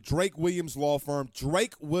 By the Drake Williams Law Firm,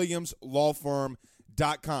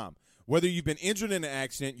 drakewilliamslawfirm.com. Whether you've been injured in an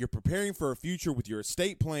accident, you're preparing for a future with your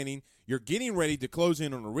estate planning, you're getting ready to close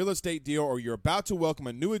in on a real estate deal, or you're about to welcome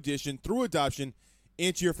a new addition through adoption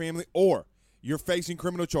into your family, or you're facing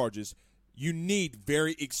criminal charges, you need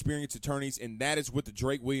very experienced attorneys, and that is what the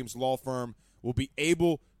Drake Williams Law Firm will be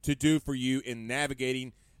able to do for you in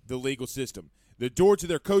navigating the legal system. The door to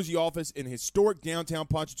their cozy office in historic downtown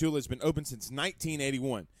Ponchatoula has been open since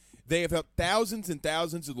 1981. They have helped thousands and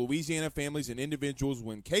thousands of Louisiana families and individuals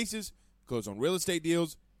win cases, close on real estate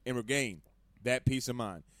deals, and regain that peace of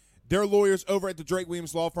mind. Their lawyers over at the Drake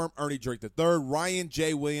Williams Law Firm, Ernie Drake III, Ryan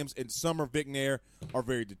J. Williams, and Summer Vicnair, are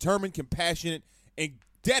very determined, compassionate, and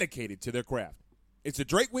dedicated to their craft. It's the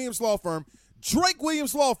Drake Williams Law Firm,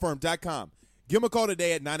 drakewilliamslawfirm.com. Give them a call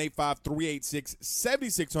today at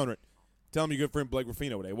 985-386-7600. Tell them your good friend Blake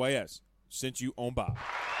Ruffino at AYS sent you on by.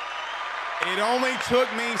 It only took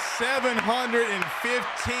me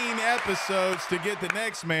 715 episodes to get the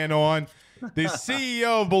next man on. The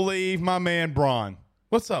CEO of Bleav, my man Bron.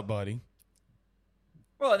 What's up, buddy?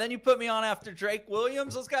 Well, then you put me on after Drake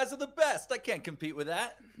Williams. Those guys are the best. I can't compete with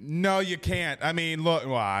that. No, you can't. I mean, look,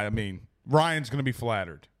 Ryan's going to be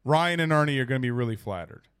flattered. Ryan and Ernie are going to be really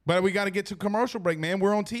flattered. But we got to get to commercial break, man.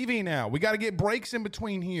 We're on TV now. We got to get breaks in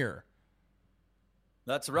between here.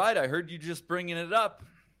 That's right. I heard you just bringing it up.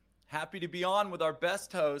 Happy to be on with our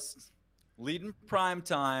best hosts, leading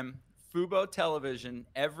primetime, Fubo television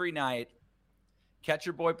every night. Catch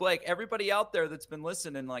your boy Blake. Everybody out there that's been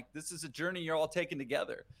listening, this is a journey you're all taking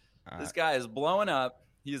together. This guy is blowing up.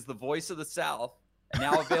 He is the voice of the South, and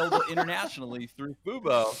now available internationally through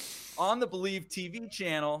Fubo on the Bleav TV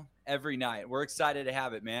channel every night. We're excited to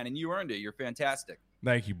have it, man, and you earned it. You're fantastic.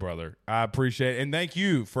 Thank you, brother. I appreciate it. And thank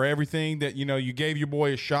you for everything that, you gave your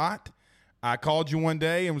boy a shot. I called you one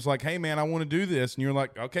day and was like, hey, man, I want to do this. And you're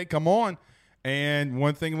like, okay, come on. And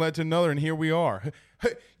one thing led to another, and here we are.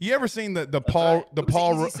 You ever seen the Paul right. the It was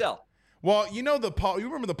Paul an easy sell. Well, you know you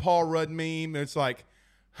remember the Paul Rudd meme? It's like,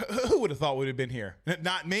 who would have thought we'd have been here?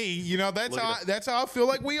 Not me. You know, that's how I feel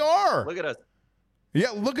like we are. Look at us.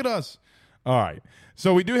 Yeah, look at us. All right.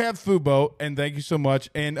 So we do have Fubo, and thank you so much.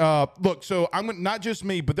 And look, so I'm not just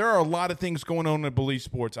me, but there are a lot of things going on in Bleav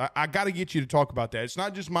Sports. I got to get you to talk about that. It's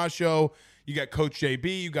not just my show. You got Coach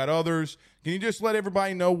JB. You got others. Can you just let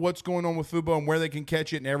everybody know what's going on with Fubo and where they can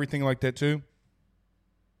catch it and everything like that too?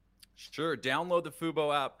 Sure. Download the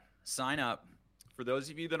Fubo app. Sign up. For those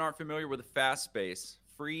of you that aren't familiar with the fast space,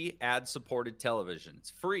 free ad-supported television. It's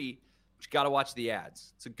free, but you got to watch the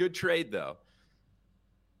ads. It's a good trade, though.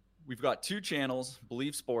 We've got 2 channels,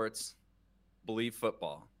 Bleav Sports, Bleav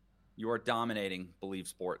Football. You are dominating Bleav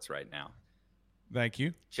Sports right now. Thank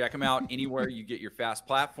you. Check them out anywhere you get your fast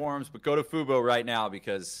platforms, but go to Fubo right now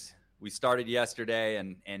because we started yesterday,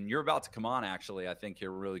 and you're about to come on, actually, I think,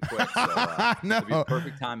 here really quick. So no. it'll be the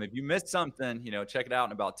perfect time. If you missed something, check it out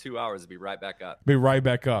in about 2 hours. It'll be right back up. Be right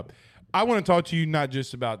back up. I want to talk to you not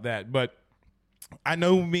just about that, but I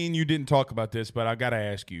know me and you didn't talk about this, but I got to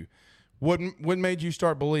ask you. What made you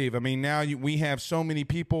start Bleav? I mean, now we have so many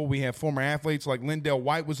people. We have former athletes like Lindell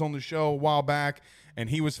White was on the show a while back, and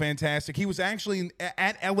he was fantastic. He was actually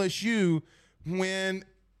at LSU when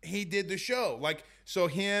he did the show. So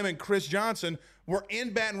him and Chris Johnson were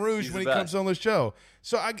in Baton Rouge when he comes on the show.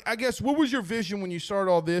 So I guess, what was your vision when you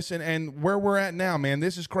started all this and where we're at now, man?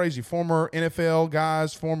 This is crazy. Former NFL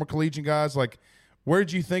guys, former collegiate guys. Where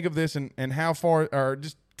did you think of this and how far – or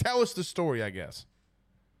just tell us the story, I guess.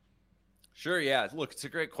 Sure, yeah. Look, it's a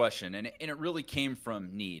great question, and it really came from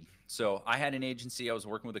need. So I had an agency. I was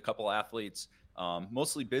working with a couple athletes,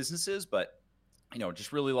 mostly businesses, but,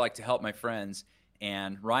 just really like to help my friends.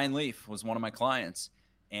 And Ryan Leaf was one of my clients,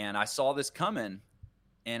 and I saw this coming,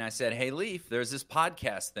 and I said, hey, Leaf, there's this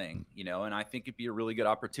podcast thing, and I think it'd be a really good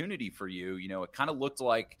opportunity for you. It kind of looked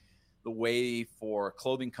like the way for a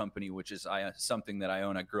clothing company, which is something that I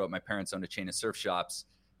own. I grew up, my parents owned a chain of surf shops,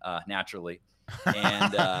 naturally.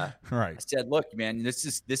 And right. I said, look, man, this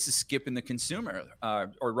is skipping the consumer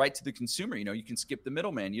or right to the consumer. You can skip the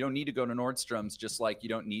middleman. You don't need to go to Nordstrom's, just like you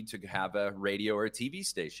don't need to have a radio or a TV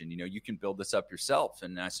station. You can build this up yourself.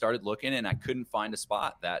 And I started looking, and I couldn't find a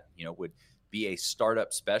spot that, would be a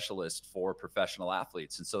startup specialist for professional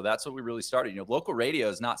athletes. And so that's what we really started. Local radio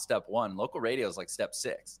is not step 1. Local radio is like step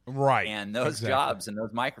 6. Right. And those jobs and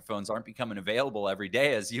those microphones aren't becoming available every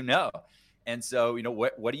day, as you know. And so,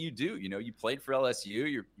 what do? You played for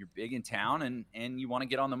LSU, you're big in town, and you want to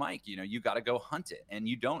get on the mic. You got to go hunt it, and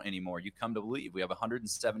you don't anymore. You come to Bleav. We have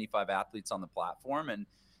 175 athletes on the platform,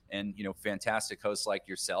 and fantastic hosts like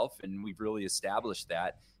yourself, and we've really established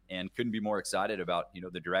that. And couldn't be more excited about,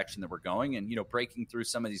 the direction that we're going and, breaking through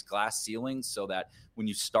some of these glass ceilings so that when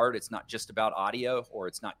you start, it's not just about audio, or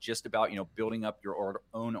it's not just about, building up your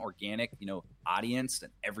own organic, audience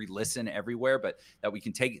and every listen everywhere, but that we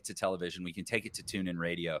can take it to television. We can take it to TuneIn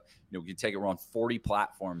Radio. We can take it. We're on 40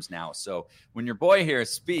 platforms now. So when your boy here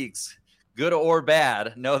speaks, good or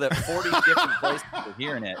bad, know that 40 different places are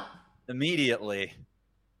hearing it immediately.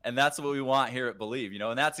 And that's what we want here at Bleav,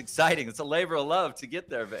 and that's exciting. It's a labor of love to get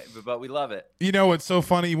there, but we love it. It's so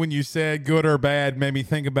funny when you said good or bad, made me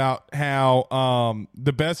think about how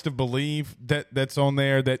the best of Bleav that's on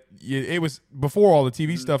there, that it was before all the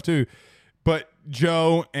TV stuff too, but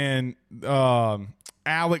Joe and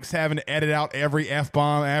Alex having to edit out every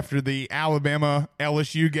F-bomb after the Alabama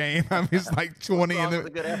LSU game. I mean, it's like 20. What's wrong with a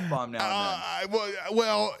good F-bomb now and then?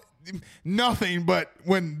 Well, nothing, but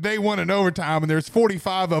when they won in overtime and there's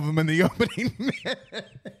 45 of them in the opening minute.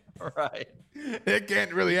 Right. It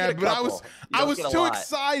can't really happen. But I was too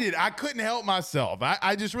excited. I couldn't help myself.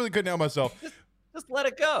 I just really couldn't help myself. Just let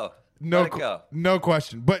it go. No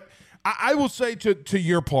question. But I will say to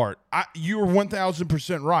your part, you were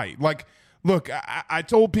 1,000% right. Look, I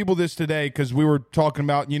told people this today because we were talking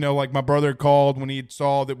about, my brother called when he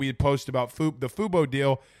saw that we had posted about the Fubo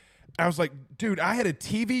deal. I was like, dude, I had a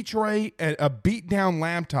TV tray, a beat-down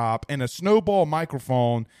laptop, and a snowball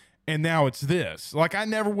microphone, and now it's this. I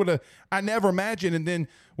never imagined. And then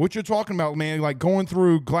what you're talking about, man, going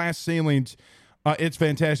through glass ceilings, it's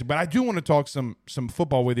fantastic. But I do want to talk some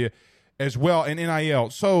football with you as well, and NIL.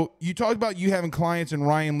 So you talked about you having clients and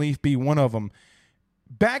Ryan Leaf be one of them.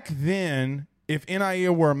 Back then, if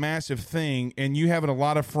NIL were a massive thing and you having a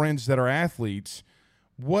lot of friends that are athletes,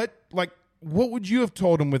 what would you have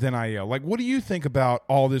told them with NIL? What do you think about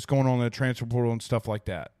all this going on in the transfer portal and stuff like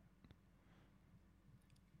that?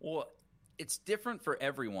 Well, it's different for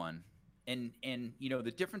everyone. And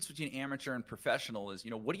the difference between amateur and professional is,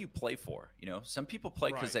 what do you play for? Some people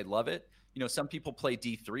play because they love it. Some people play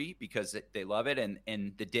D3 because they love it.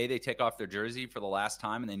 And the day they take off their jersey for the last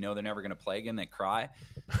time and they know they're never going to play again, they cry.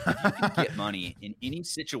 If you can get money in any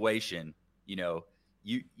situation,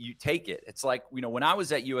 you take it. It's like, when I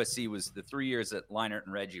was at USC was the 3 years that Leinart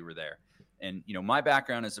and Reggie were there. And, my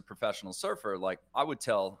background as a professional surfer, like I would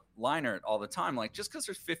tell Leinart all the time, like just because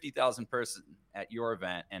there's 50,000 person at your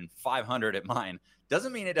event and 500 at mine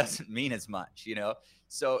doesn't mean it doesn't mean as much,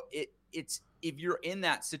 So it's if you're in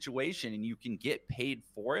that situation and you can get paid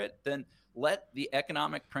for it, then let the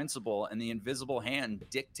economic principle and the invisible hand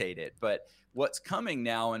dictate it. But what's coming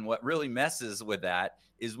now and what really messes with that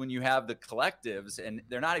is when you have the collectives and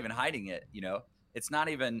they're not even hiding it, It's not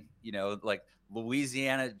even, like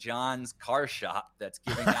Louisiana John's car shop that's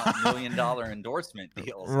giving out $1 million endorsement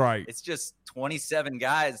deals. Right. It's just 27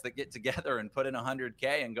 guys that get together and put in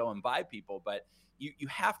 $100K and go and buy people. But you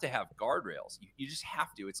have to have guardrails. You just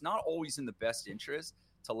have to. It's not always in the best interest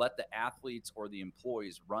to let the athletes or the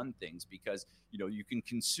employees run things because, you can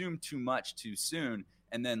consume too much too soon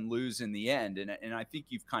and then lose in the end. And I think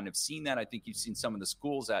you've kind of seen that. I think you've seen some of the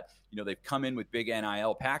schools that, they've come in with big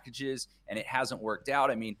NIL packages and it hasn't worked out.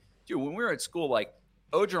 I mean, dude, when we were at school, like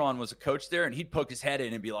Ogeron was a coach there and he'd poke his head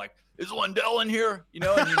in and be like, is Lindell in here? And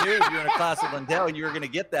you knew if you were in a class with Lindell, you were going to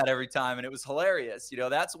get that every time. And it was hilarious.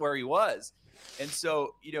 That's where he was. And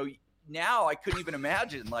so, now I couldn't even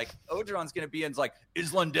imagine like Ogeron's going to be in like,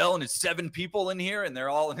 is Lindell and his 7 people in here? And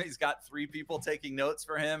he's got 3 people taking notes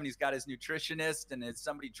for him. And he's got his nutritionist and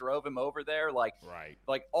somebody drove him over there. Like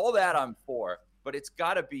all that I'm for, but it's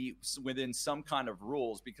got to be within some kind of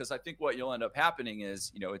rules because I think what you'll end up happening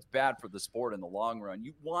is, it's bad for the sport in the long run.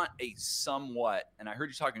 You want a somewhat, and I heard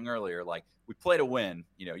you talking earlier, like we play to win,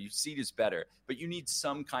 you seed is better, but you need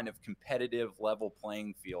some kind of competitive level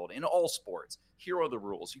playing field in all sports. Here are the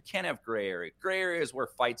rules. You can't have gray area. Gray area is where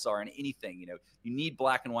fights are in anything. You need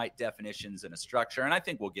black and white definitions and a structure, and I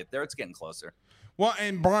think we'll get there. It's getting closer. Well,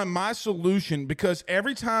 and Bron, my solution, because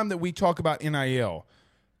every time that we talk about NIL,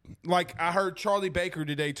 like I heard Charlie Baker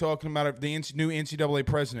today talking about the new NCAA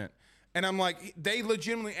president, and I'm like, they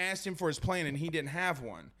legitimately asked him for his plan, and he didn't have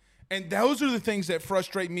one. And those are the things that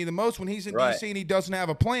frustrate me the most when he's in DC and he doesn't have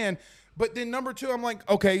a plan. But then number 2, I'm like,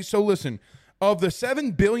 okay, so listen. Of the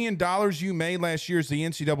 $7 billion you made last year as the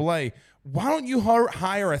NCAA, why don't you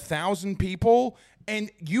hire 1,000 people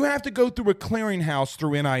and you have to go through a clearinghouse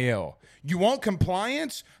through NIL? You want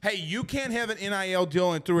compliance? Hey, you can't have an NIL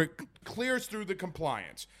deal and it clears through the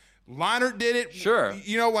compliance. Leinart did it. Sure.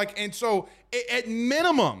 And so at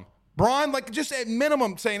minimum, Bron, just at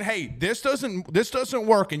minimum saying, hey, this doesn't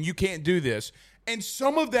work and you can't do this. And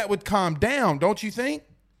some of that would calm down, don't you think?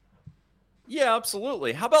 Yeah,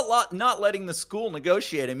 absolutely. How about not letting the school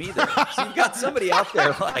negotiate him either? So you've got somebody out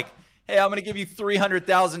there like, hey, I'm going to give you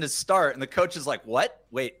 $300,000 to start. And the coach is like, what?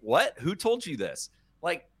 Wait, what? Who told you this?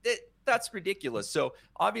 Like, that's ridiculous. So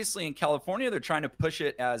obviously in California, they're trying to push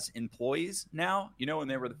it as employees now, and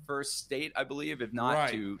they were the first state, I believe, if not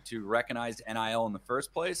to recognize NIL in the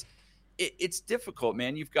first place. It's difficult,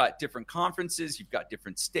 man. You've got different conferences, you've got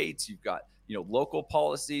different states, you've got local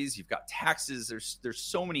policies, you've got taxes. There's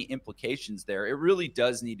so many implications there. It really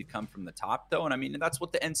does need to come from the top, though. And I mean, that's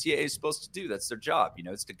what the NCAA is supposed to do. That's their job.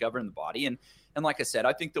 It's to govern the body. And like I said,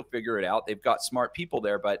 I think they'll figure it out. They've got smart people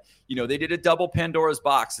there, but they did a double Pandora's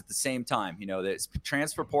box at the same time. There's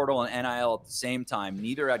transfer portal and NIL at the same time.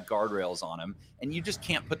 Neither had guardrails on them, and you just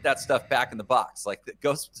can't put that stuff back in the box. Like the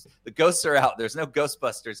ghosts are out. There's no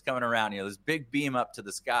Ghostbusters coming around. This big beam up to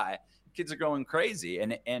the sky. Kids are going crazy,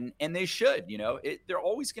 and they should. They're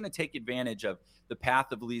always going to take advantage of the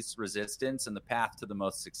path of least resistance and the path to the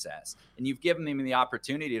most success. And you've given them the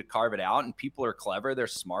opportunity to carve it out, and people are clever, they're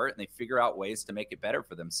smart, and they figure out ways to make it better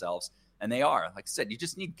for themselves. And they are. Like I said, you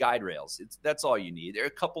just need guide rails. That's all you need. There are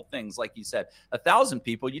a couple things, like you said, 1,000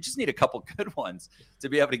 people, you just need a couple good ones to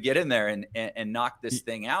be able to get in there and knock this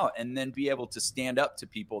thing out, and then be able to stand up to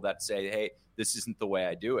people that say, hey, this isn't the way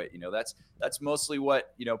I do it. That's mostly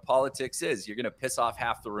what, politics is. You're going to piss off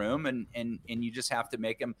half the room, and you just have to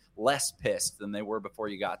make them less pissed than they were before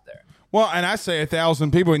you got there. Well, and I say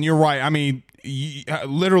 1,000 people, and you're right. I mean,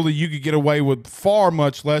 literally you could get away with far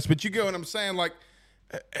much less, but you get what I'm saying? Like,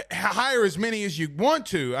 hire as many as you want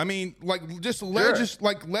to. I mean, just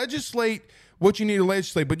legislate what you need to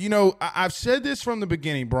legislate. But I've said this from the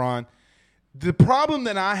beginning, Bron. The problem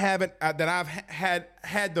that I've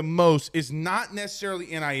had the most is not necessarily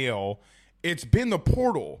NIL. It's been the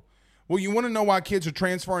portal. Well, you want to know why kids are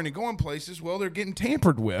transferring and going places? Well, they're getting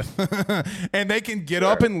tampered with, and they can get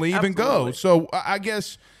up and leave and go. So I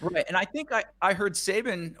guess right. And I think I heard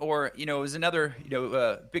Saban, or it was another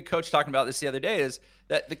big coach talking about this the other day, is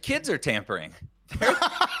that the kids are tampering.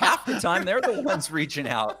 Half the time they're the ones reaching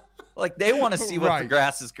out. Like they want to see what the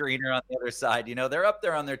grass is greener on the other side. They're up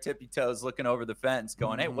there on their tippy toes looking over the fence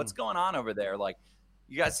going, hey, what's going on over there? Like,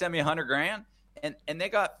 you guys send me $100,000? And they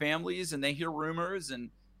got families and they hear rumors. And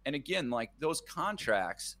again, like those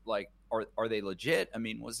contracts, like, are they legit? I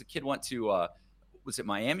mean, was the kid went to, was it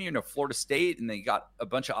Miami or Florida State, and they got a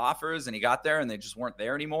bunch of offers and he got there and they just weren't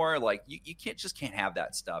there anymore? Like you can't have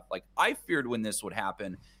that stuff. Like I feared when this would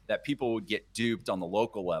happen that people would get duped on the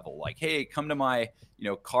local level. Like, hey, come to my,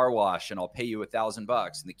 car wash and I'll pay you $1,000. And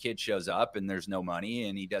the kid shows up and there's no money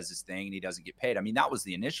and he does his thing and he doesn't get paid. I mean, that was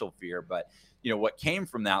the initial fear, but what came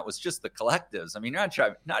from that was just the collectives. I mean,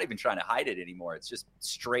 you're not even trying to hide it anymore. It's just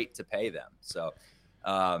straight to pay them. So,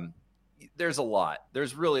 there's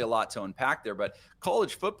really a lot to unpack there, but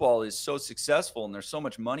college football is so successful and there's so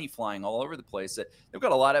much money flying all over the place that they've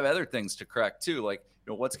got a lot of other things to correct too. Like,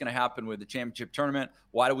 what's going to happen with the championship tournament?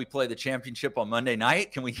 Why do we play the championship on Monday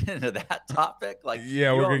night? Can we get into that topic? Like,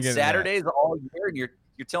 yeah, we're going to get Saturdays all year, and you're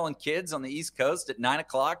telling kids on the East Coast at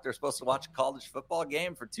 9:00 they're supposed to watch a college football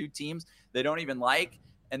game for two teams they don't even like.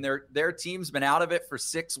 And their team's been out of it for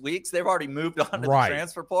 6 weeks. They've already moved on to the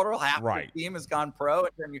transfer portal. Half the team has gone pro.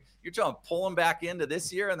 And then you're trying to pull them back into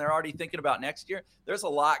this year, and they're already thinking about next year. There's a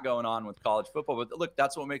lot going on with college football. But look,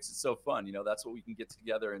 that's what makes it so fun. That's what we can get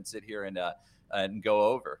together and sit here and go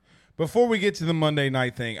over. Before we get to the Monday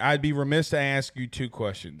night thing, I'd be remiss to ask you two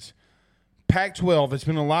questions. Pac-12, there's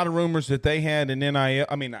been a lot of rumors that they had an NIL,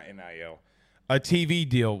 I mean, not NIL, a TV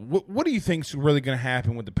deal. What do you think is really going to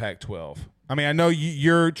happen with the Pac-12? I mean, I know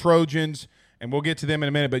you're Trojans, and we'll get to them in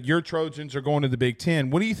a minute, but your Trojans are going to the Big Ten.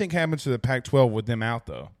 What do you think happens to the Pac-12 with them out,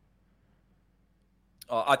 though?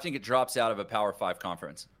 I think it drops out of a Power 5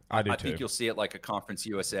 conference. I do, too. I think you'll see it like a Conference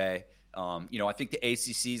USA. I think the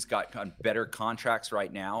ACC's got better contracts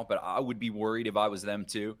right now, but I would be worried if I was them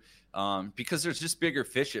too, because there's just bigger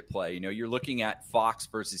fish at play. You're looking at Fox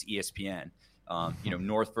versus ESPN.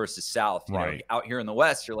 North versus South. Out here in the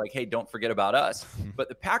West, you're like, hey, don't forget about us. But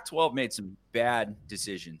the Pac-12 made some bad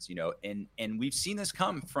decisions, and we've seen this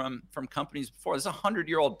come from companies before. This is a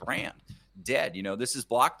 100-year-old brand dead. This is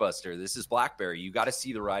Blockbuster. This is BlackBerry. You got to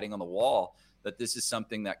see the writing on the wall that this is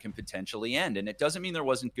something that can potentially end. And it doesn't mean there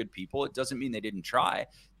wasn't good people. It doesn't mean they didn't try.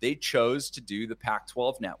 They chose to do the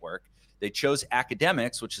Pac-12 network. They chose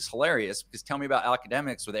academics, which is hilarious, because tell me about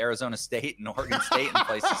academics with Arizona State and Oregon State and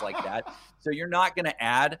places like that. So you're not going to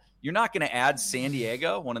add San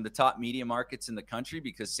Diego, one of the top media markets in the country,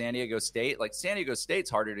 because San Diego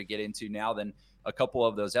State's harder to get into now than a couple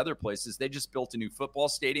of those other places. They just built a new football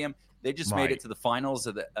stadium. They just made it to the finals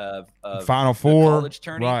of the Final Four college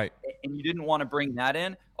tournament, and you didn't want to bring that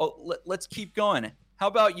in. Oh, let's keep going. How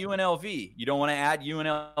about UNLV? You don't want to add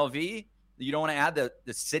UNLV? You don't want to add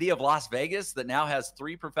the city of Las Vegas that now has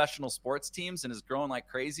 3 professional sports teams and is growing like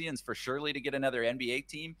crazy and is for surely to get another NBA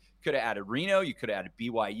team. Could have added Reno. You could have added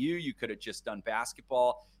BYU. You could have just done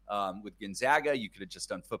basketball with Gonzaga. You could have just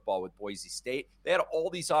done football with Boise State. They had all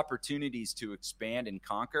these opportunities to expand and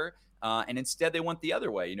conquer, and instead they went the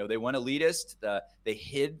other way. They went elitist. They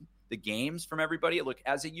hid the games from everybody. Look,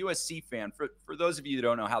 as a USC fan, for those of you that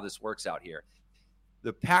don't know how this works out here,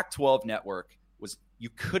 the Pac-12 network you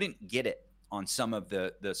couldn't get it on some of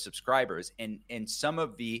the subscribers, and some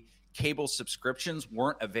of the cable subscriptions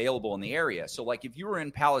weren't available in the area. So like if you were in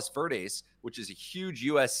Palos Verdes, which is a huge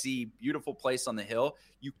USC, beautiful place on the hill,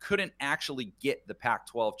 you couldn't actually get the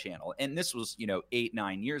Pac-12 channel. And this was,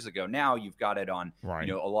 8-9 years ago. Now you've got it on,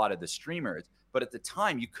 a lot of the streamers. But at the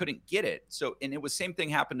time you couldn't get it. So, and it was same thing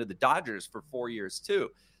happened to the Dodgers for 4 years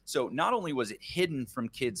too. So not only was it hidden from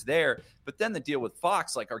kids there, but then the deal with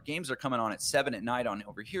Fox, like our games are coming on at 7 at night on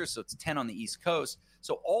over here. So it's 10 on the East Coast.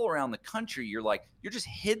 So all around the country, you're just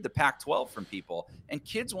hid the Pac-12 from people, and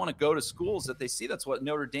kids want to go to schools that they see. That's what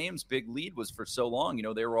Notre Dame's big lead was for so long.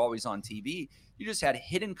 They were always on TV. You just had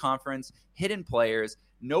hidden conference, hidden players.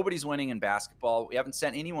 Nobody's winning in basketball. We haven't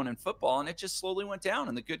sent anyone in football, and it just slowly went down,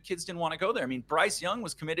 and the good kids didn't want to go there. I mean, Bryce Young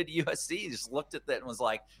was committed to USC. He just looked at that and was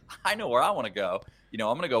like, I know where I want to go. I'm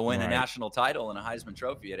going to go win a national title and a Heisman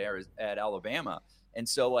Trophy at Alabama. And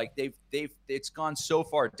so it's gone so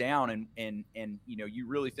far down, and you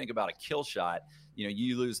really think about a kill shot,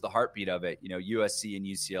 you lose the heartbeat of it, USC and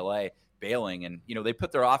UCLA. bailing. And, they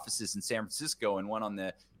put their offices in San Francisco and one on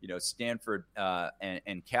the, Stanford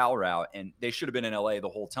and Cal route. And they should have been in LA the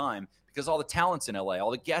whole time because all the talent's in LA.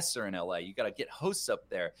 All the guests are in LA. You got to get hosts up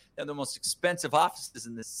there. They're the most expensive offices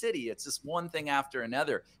in the city. It's just one thing after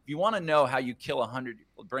another. If you want to know how you kill a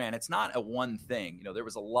 100-year-old brand, it's not a one thing. There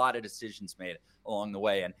was a lot of decisions made along the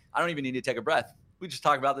way. And I don't even need to take a breath. We just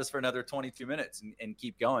talk about this for another 22 minutes and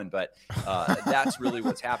keep going. But that's really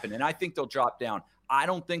what's happened. And I think they'll drop down. I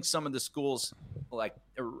don't think some of the schools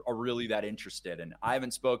are really that interested. And I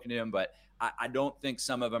haven't spoken to them, but I don't think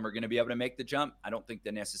some of them are going to be able to make the jump. I don't think they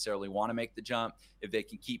necessarily want to make the jump if they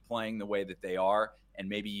can keep playing the way that they are. And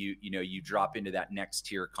maybe you drop into that next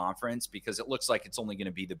tier conference because it looks like it's only going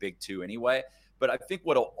to be the big two anyway. But I think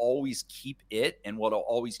what'll always keep it and what'll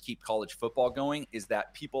always keep college football going is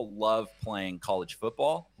that people love playing college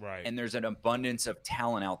football. Right. And there's an abundance of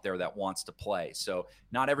talent out there that wants to play. So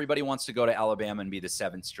not everybody wants to go to Alabama and be the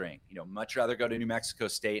 7th string. Much rather go to New Mexico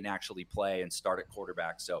State and actually play and start at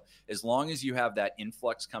quarterback. So as long as you have that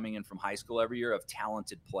influx coming in from high school every year of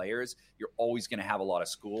talented players, you're always going to have a lot of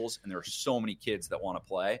schools. And there are so many kids that want to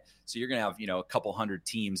play. So you're going to have, a couple hundred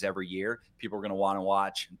teams every year. People are going to want to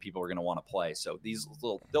watch and people are going to want to play. So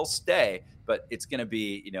they'll stay, but it's going to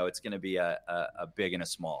be, it's going to be a big and a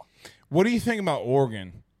small. What do you think about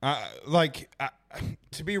Oregon?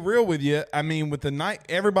 To be real with you, I mean, with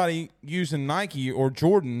everybody using Nike or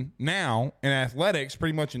Jordan now in athletics,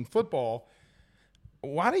 pretty much in football,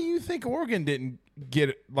 why do you think Oregon didn't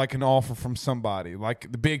get an offer from somebody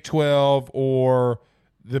like the Big 12 or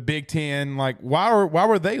the Big 10? Why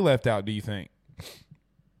were they left out, do you think?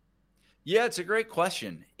 Yeah, it's a great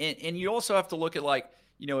question. And you also have to look at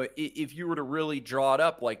if you were to really draw it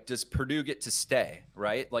up, does Purdue get to stay,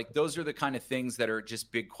 right? Those are the kind of things that are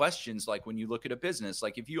just big questions. When you look at a business,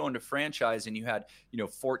 if you owned a franchise and you had,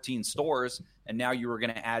 14 stores and now you were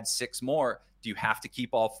going to add 6 more, do you have to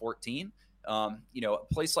keep all 14? A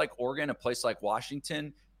place like Oregon, a place like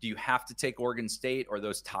Washington, do you have to take Oregon State? Or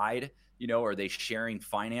those tied? Are they sharing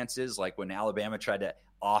finances? When Alabama tried to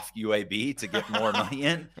off UAB to get more money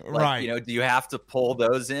in, right? Do you have to pull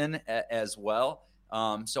those in as well?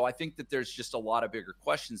 So I think that there's just a lot of bigger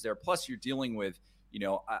questions there. Plus, you're dealing with,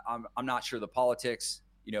 I'm not sure the politics,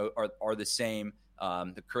 are the same.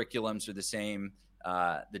 The curriculums are the same.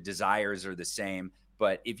 The desires are the same.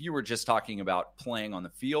 But if you were just talking about playing on the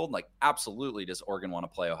field, absolutely, does Oregon want to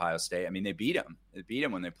play Ohio State? I mean, they beat them. They beat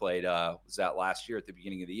them when they played. Was that last year at the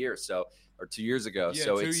beginning of the year? Or 2 years ago. Yeah,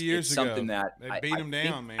 so 2 years it's ago. Something that they beat them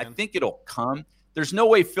down, man. I think it'll come. There's no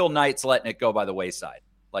way Phil Knight's letting it go by the wayside.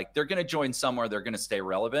 They're going to join somewhere. They're going to stay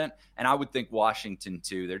relevant. And I would think Washington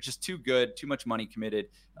too. They're just too good, too much money committed,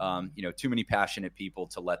 too many passionate people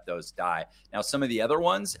to let those die. Now, some of the other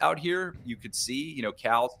ones out here you could see,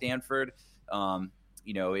 Cal, Stanford,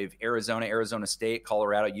 if Arizona State,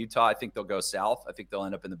 Colorado, Utah, I think they'll go south. I think they'll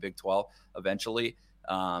end up in the Big 12 eventually.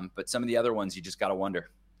 But some of the other ones, you just got to wonder.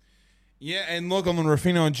 Yeah, and look, on the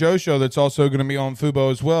Ruffino and Joe show, that's also going to be on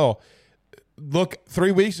Fubo as well. Look,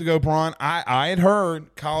 3 weeks ago, Bron, I had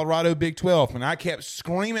heard Colorado Big 12, and I kept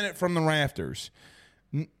screaming it from the rafters.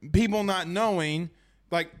 People not knowing,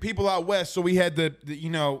 people out west. So we had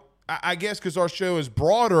I guess because our show is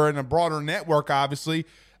broader and a broader network, obviously,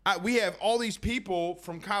 we have all these people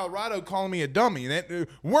from Colorado calling me a dummy.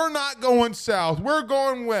 We're not going south. We're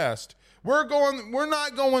going west. We're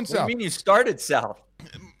not going south. What do you mean you started south?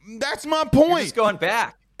 That's my point. You're just going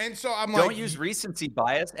back. And so I'm don't use recency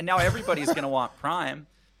bias. And now everybody's going to want prime.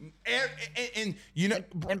 And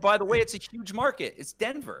by the way, it's a huge market. It's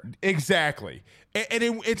Denver. Exactly. And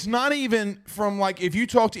it's not even from if you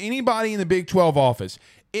talk to anybody in the Big 12 office,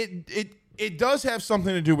 it does have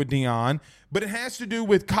something to do with Deion, but it has to do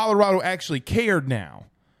with Colorado actually cared now.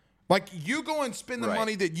 You go and spend the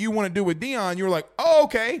money that you want to do with Deion, you're like, oh,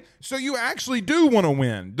 okay, so you actually do want to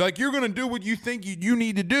win. You're going to do what you think you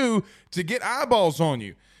need to do to get eyeballs on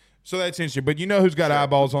you. So that's interesting. But you know who's got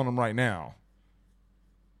eyeballs on them right now?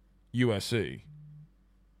 USC.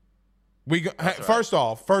 First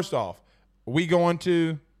off, we going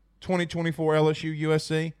to 2024 LSU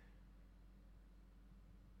USC?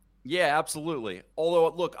 Yeah, absolutely.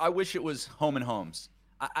 Although, look, I wish it was home and homes.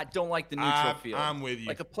 I don't like the neutral field. I'm with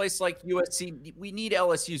you. A place like USC, we need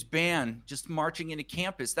LSU's band just marching into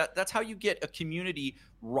campus. That's how you get a community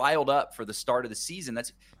riled up for the start of the season.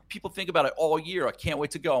 That's people think about it all year. I can't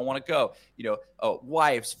wait to go. I want to go.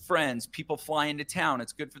 Wives, friends, people fly into town.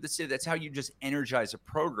 It's good for the city. That's how you just energize a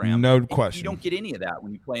program. No question. You don't get any of that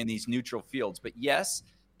when you play in these neutral fields. But yes,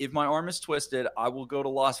 if my arm is twisted, I will go to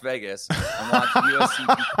Las Vegas and watch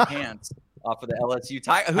USC beat the pants off of the LSU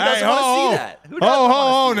Tiger. Who doesn't want to see that? Who doesn't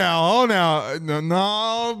Oh, wanna see now,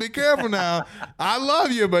 no, be careful now. I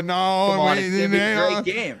love you, but no, Come on, it's gonna be a great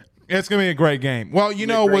game. It's gonna be a great game. Well, you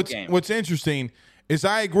know what's interesting is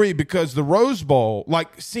I agree because the Rose Bowl,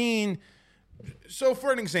 like seeing. So,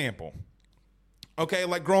 for an example, okay,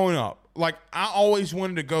 like growing up, like I always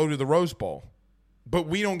wanted to go to the Rose Bowl, but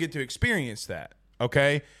we don't get to experience that.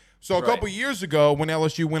 Okay. So a couple years ago when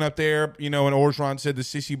LSU went up there, and Orgeron said the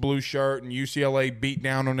Sissy Blue shirt and UCLA beat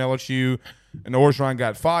down on LSU and Orgeron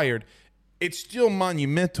got fired, it's still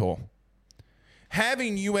monumental.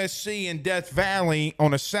 Having USC in Death Valley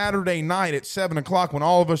on a Saturday night at 7 o'clock when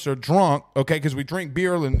all of us are drunk, okay, because we drink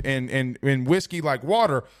beer and whiskey like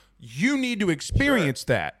water, you need to experience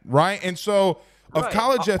that, right? And so of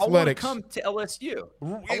college athletics. I want to come to LSU.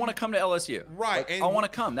 I want to come to LSU. Right. Like, I want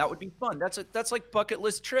to come. That would be fun. That's like bucket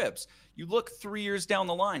list trips. You look 3 years down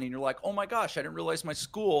the line and you're like, oh my gosh, I didn't realize my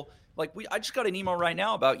school. Like I just got an email right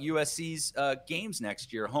now about USC's games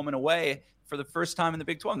next year, home and away for the first time in the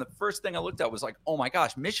Big 12. And the first thing I looked at was like, oh my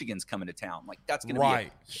gosh, Michigan's coming to town. Like that's going to be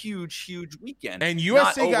a huge, huge weekend. And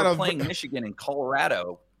USC got playing Michigan and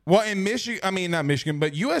Colorado. Well, in not Michigan,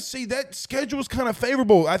 but USC, that schedule is kind of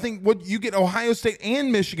favorable. I think you get Ohio State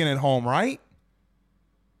and Michigan at home, right?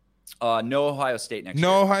 No Ohio State next year.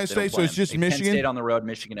 No Ohio State, so it's just Michigan? Penn State on the road,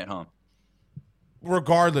 Michigan at home.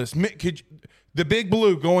 Regardless, the Big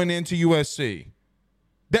Blue going into USC.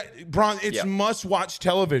 Bron, it's must-watch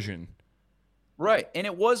television. Right, and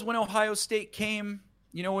it was when Ohio State came,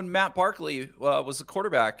 when Matt Barkley was the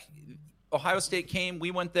quarterback. Ohio State came, we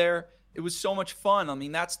went there. It was so much fun. I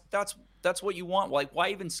mean, that's what you want. Like, why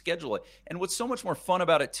even schedule it? And what's so much more fun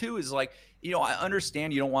about it too is like, I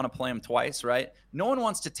understand you don't want to play them twice, right? No one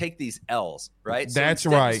wants to take these L's, right? That's so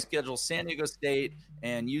right. You schedule San Diego State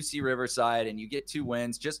and UC Riverside, and you get 2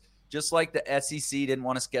 wins. Just like the SEC didn't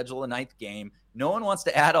want to schedule a 9th game. No one wants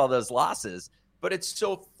to add all those losses. But it's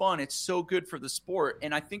so fun. It's so good for the sport.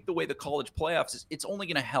 And I think the way the college playoffs is, it's only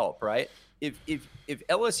going to help, right? If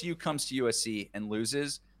LSU comes to USC and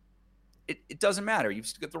loses, it doesn't matter. You've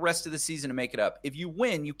got the rest of the season to make it up. If you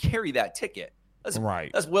win, you carry that ticket. That's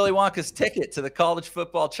Willy Wonka's ticket to the college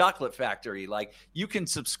football chocolate factory. Like, you can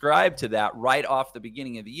subscribe to that right off the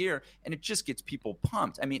beginning of the year, and it just gets people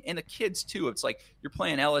pumped. I mean, and the kids too. It's like you're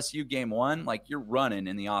playing LSU game 1, like you're running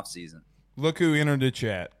in the offseason. Look who entered the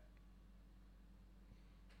chat.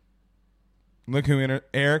 Look who entered.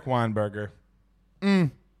 Eric Weinberger.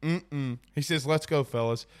 He says, let's go,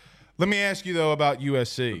 fellas. Let me ask you, though, about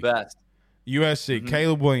USC. The best. USC,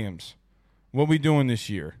 Caleb Williams. What we doing this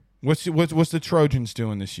year? What's the Trojans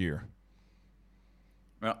doing this year?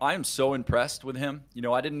 Well, I am so impressed with him.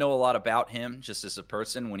 I didn't know a lot about him just as a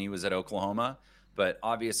person when he was at Oklahoma, but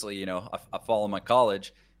obviously, I follow my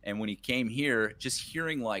college, and when he came here, just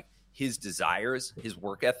hearing like his desires, his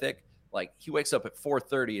work ethic, like he wakes up at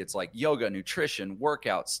 4:30. It's like yoga, nutrition,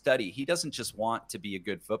 workout, study. He doesn't just want to be a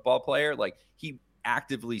good football player. Like, he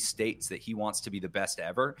actively states that he wants to be the best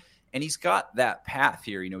ever. And he's got that path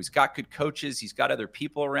here. He's got good coaches. He's got other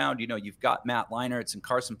people around. You've got Matt Leinertz and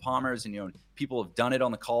Carson Palmers, and, people have done it on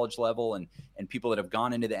the college level and people that have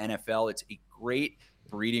gone into the NFL. It's a great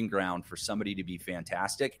breeding ground for somebody to be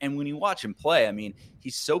fantastic. And when you watch him play, I mean,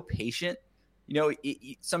 he's so patient.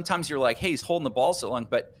 Sometimes you're like, hey, he's holding the ball so long,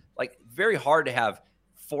 but like, very hard to have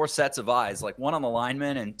 4 sets of eyes, like 1 on the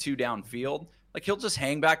lineman and 2 downfield. Like, he'll just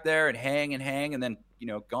hang back there and hang and then,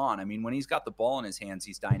 gone. I mean, when he's got the ball in his hands,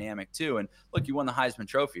 he's dynamic too. And look, you won the Heisman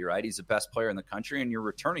Trophy, right? He's the best player in the country, and you're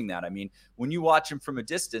returning that. I mean, when you watch him from a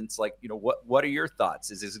distance, like, what are your thoughts?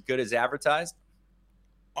 Is it as good as advertised?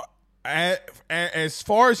 As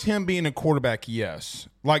far as him being a quarterback, yes.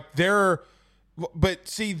 Like, but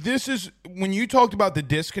see, this is when you talked about the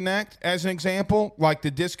disconnect as an example, like the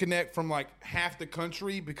disconnect from like half the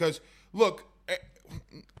country, because look,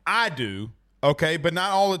 I do, okay, but not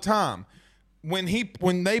all the time. When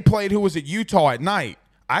they played, who was it, Utah at night,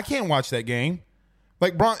 I can't watch that game.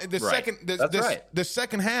 Like, Bron, the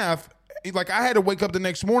second half, like, I had to wake up the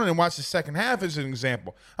next morning and watch the second half as an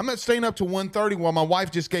example. I'm not staying up to 1:30 while my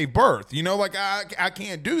wife just gave birth. Like, I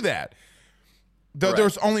can't do that.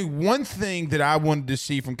 There's only one thing that I wanted to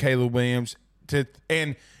see from Caleb Williams,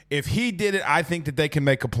 and if he did it, I think that they can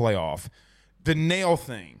make a playoff. The nail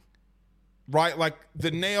thing. Right, like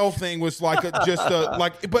the nail thing was like That's it,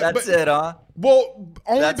 huh? Well,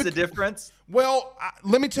 that's the difference. Well,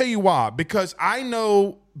 let me tell you why. Because I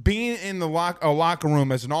know being in the locker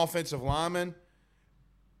room as an offensive lineman,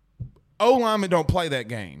 O-linemen don't play that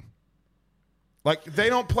game. Like, they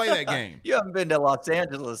don't play that game. You haven't been to Los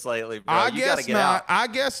Angeles lately, bro. I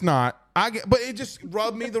guess not. But it just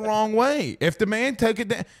rubbed me the wrong way. If the man took it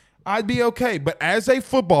down, I'd be okay. But as a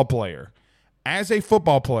football player,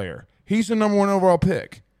 he's the number 1 overall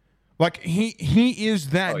pick. Like he is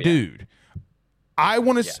that dude. I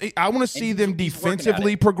want to see them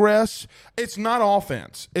defensively progress. It's not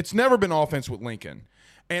offense. It's never been offense with Lincoln.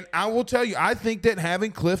 And I will tell you, I think that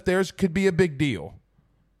having Cliff there could be a big deal.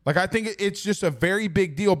 Like, I think it's just a very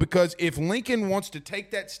big deal because if Lincoln wants to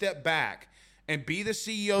take that step back and be the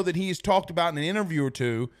CEO that he has talked about in an interview or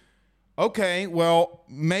two, okay, well,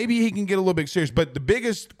 maybe he can get a little bit serious. But the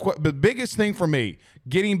biggest thing for me,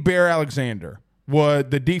 getting Bear Alexander, was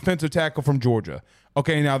the defensive tackle from Georgia.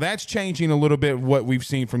 Okay, now that's changing a little bit what we've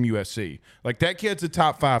seen from USC. Like, that kid's a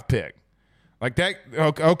top 5 pick. Like that.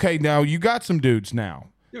 Okay, now you got some dudes now.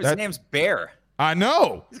 Dude, his name's Bear. I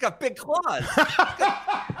know. He's got big claws.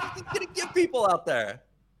 He's gonna get people out there.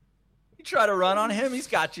 You try to run on him, he's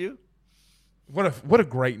got you. What a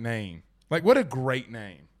great name. Like, what a great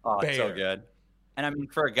name. Oh, Bear. It's so good. And I mean,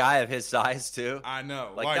 for a guy of his size too. I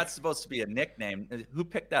know. Like that's supposed to be a nickname. Who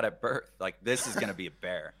picked that at birth? Like, this is gonna be a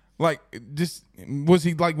bear. Like, just was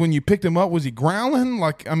he like when you picked him up? Was he growling?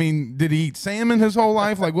 Like, I mean, did he eat salmon his whole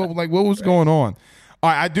life? Like, what was going on? All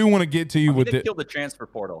right, I do want to get to you with they killed the transfer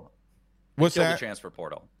portal. What's that? The transfer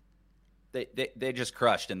portal. They just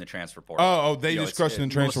crushed in the transfer portal. Oh, they just crushed in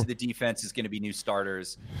the transfer. Most of the defense is going to be new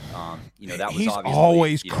starters. That was he's obviously,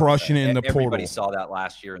 always crushing it in the portal. Everybody saw that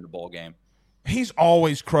last year in the bowl game. He's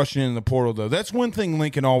always crushing it in the portal, though. That's one thing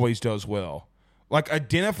Lincoln always does well. Like,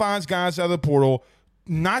 identifies guys out of the portal,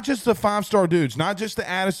 not just the 5-star dudes, not just the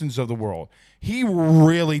Addisons of the world. He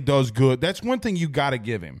really does good. That's one thing you got to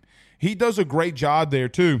give him. He does a great job there,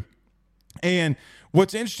 too. And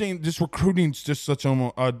what's interesting, this recruiting's just such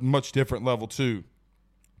a much different level, too,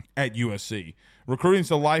 at USC. Recruiting's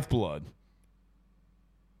the lifeblood.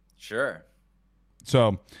 Sure.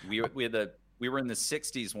 So we were in the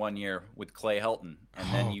 60s one year with Clay Helton,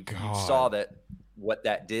 and then you saw what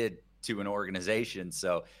that did to an organization.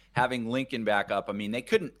 So having Lincoln back up, I mean, they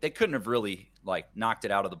couldn't have really like knocked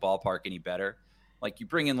it out of the ballpark any better. Like, you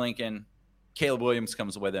bring in Lincoln, Caleb Williams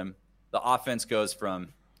comes with him. The offense goes from,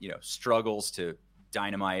 struggles to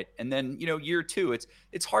dynamite. And then, year 2,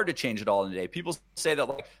 it's hard to change it all in a day. People say that,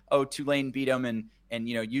 like, oh, Tulane beat them and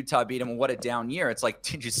Utah beat them, and what a down year. It's like,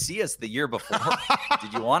 did you see us the year before?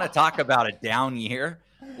 Did you want to talk about a down year?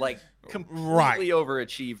 Like, completely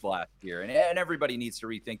overachieved last year. And everybody needs to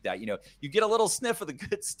rethink that. You get a little sniff of the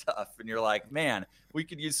good stuff and you're like, man, we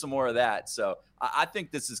could use some more of that. So I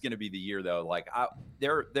think this is going to be the year, though. Like,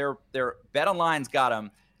 their bet online's got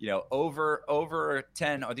them, over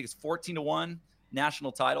 10, I think it's 14-1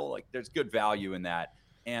 national title. Like, there's good value in that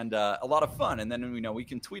and a lot of fun. And then, we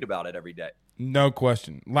can tweet about it every day. No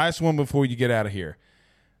question. Last one before you get out of here.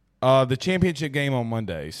 The championship game on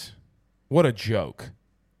Mondays. What a joke.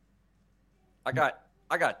 I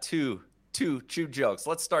got two jokes.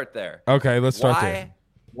 Let's start there. Okay, let's start there.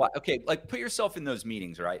 Why? Okay, like, put yourself in those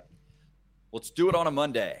meetings, right? Let's do it on a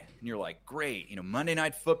Monday. And you're like, great, Monday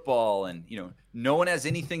Night Football, and, no one has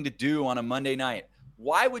anything to do on a Monday night.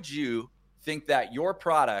 Why would you think that your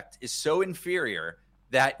product is so inferior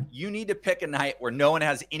that you need to pick a night where no one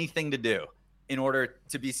has anything to do in order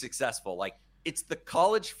to be successful? Like, it's the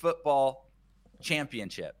college football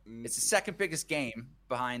championship. It's the second biggest game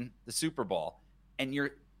behind the Super Bowl. And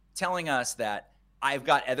you're telling us that I've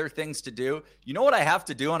got other things to do. You know what I have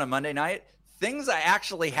to do on a Monday night? Things I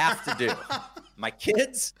actually have to do. My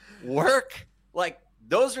kids, work, like,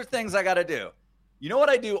 those are things I got to do. You know what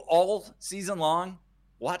I do all season long?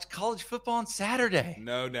 Watch college football on Saturday.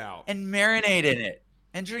 No doubt. And marinate in it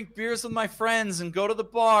and drink beers with my friends and go to the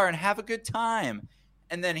bar and have a good time.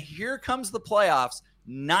 And then here comes the playoffs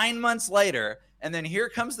 9 months later. And then here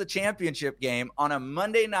comes the championship game on a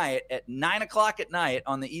Monday night at 9 o'clock at night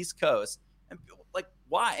on the East Coast. And people, like,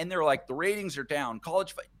 why? And they're like, the ratings are down.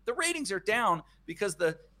 The ratings are down because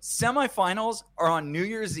the semifinals are on New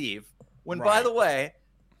Year's Eve. When, by the way,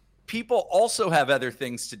 people also have other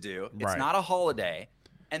things to do. It's not a holiday.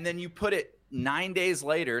 And then you put it 9 days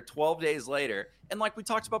later, 12 days later. And like we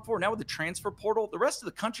talked about before, now with the transfer portal, the rest of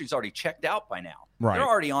the country's already checked out by now. Right. They're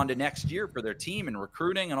already on to next year for their team and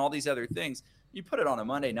recruiting and all these other things. You put it on a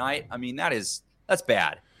Monday night. I mean, that's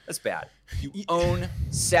bad. That's bad. You own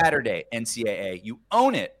Saturday, NCAA. You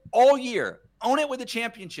own it all year. Own it with a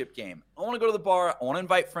championship game. I want to go to the bar. I want to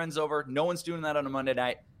invite friends over. No one's doing that on a Monday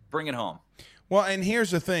night. Bring it home. Well, and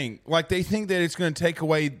here's the thing. Like, they think that it's going to take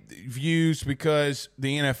away views because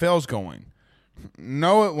the NFL's going.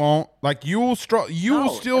 No, it won't. Like, you will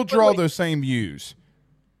still draw those same views.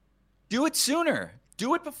 Do it sooner.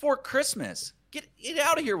 Do it before Christmas. Get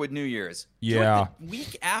out of here with New Year's. Yeah. Do it the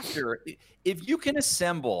week after. If you can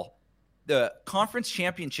assemble the conference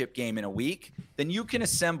championship game in a week, then you can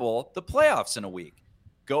assemble the playoffs in a week.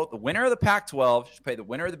 Go the winner of the Pac-12, play the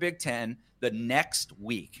winner of the Big Ten the next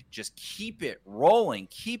week. Just keep it rolling.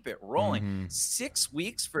 Keep it rolling. Mm-hmm. 6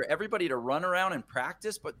 weeks for everybody to run around and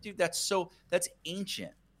practice. But, dude, that's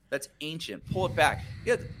ancient. That's ancient. Pull it back.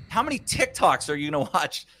 Yeah, how many TikToks are you going to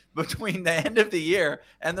watch between the end of the year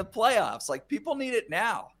and the playoffs? Like, people need it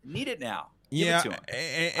now. Give it to them.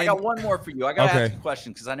 I got one more for you. I got to ask you a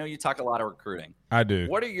question because I know you talk a lot of recruiting. I do.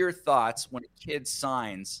 What are your thoughts when a kid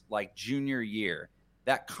signs like junior year?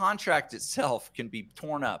 That contract itself can be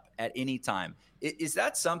torn up at any time. Is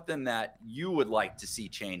that something that you would like to see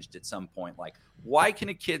changed at some point? Like, why can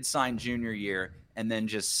a kid sign junior year and then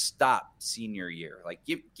just stop senior year? Like,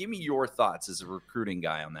 give me your thoughts as a recruiting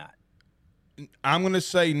guy on that. I'm going to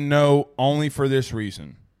say no only for this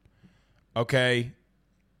reason. Okay?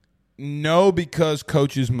 No, because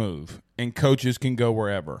coaches move and coaches can go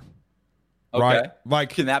wherever. Okay. Right? Like,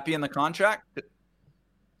 can that be in the contract?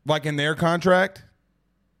 Like in their contract?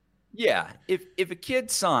 Yeah. If a kid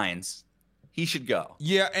signs, he should go.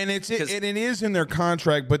 Yeah, and it is in their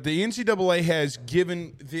contract, but the NCAA has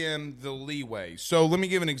given them the leeway. So let me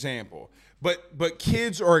give an example. But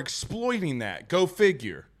kids are exploiting that. Go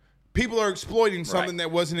figure. People are exploiting something that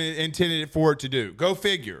wasn't intended for it to do. Go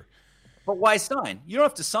figure. But why sign? You don't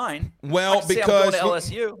have to sign. Well, because I'm going to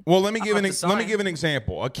LSU. Well, let me give an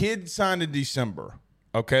example. A kid signed in December.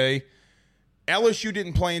 Okay, LSU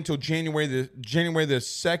didn't play until January the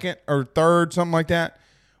 2nd or 3rd, something like that.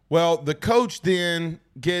 Well, the coach then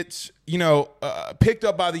gets picked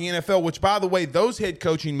up by the NFL. Which, by the way, those head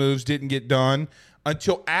coaching moves didn't get done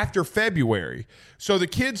until after February. So the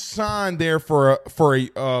kid signed there for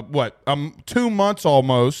 2 months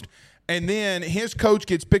almost. And then his coach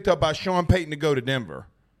gets picked up by Sean Payton to go to Denver.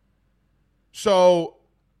 So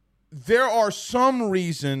there are some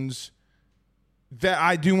reasons that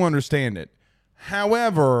I do understand it.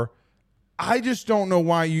 However, I just don't know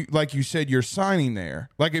why you, like you said, you're signing there.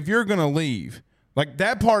 Like if you're going to leave, like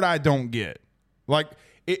that part I don't get. Like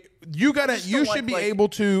you should be able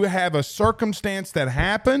to have a circumstance that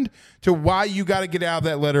happened to why you got to get out of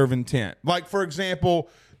that letter of intent. Like for example,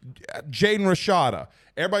 Jaden Rashada.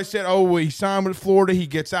 Everybody said, oh, well, he signed with Florida. He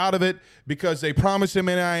gets out of it because they promised him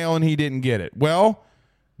NIL and he didn't get it. Well,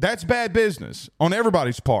 that's bad business on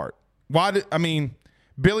everybody's part.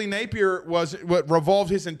 Billy Napier was what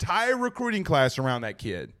revolved his entire recruiting class around that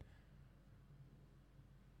kid.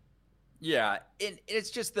 Yeah,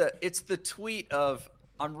 it's just the tweet of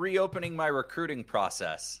I'm reopening my recruiting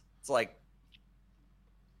process. It's like,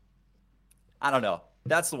 I don't know.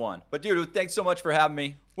 That's the one. But, dude, thanks so much for having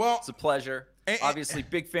me. Well, it's a pleasure. Obviously,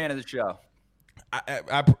 big fan of the show.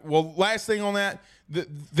 Well, last thing on that,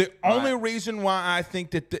 the only reason why I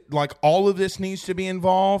think that all of this needs to be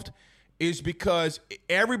involved is because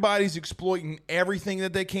everybody's exploiting everything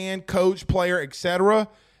that they can, coach, player, etc.,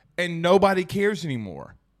 and nobody cares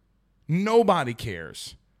anymore. Nobody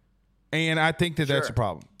cares. And I think that that's a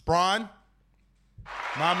problem. Bron,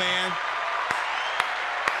 my man,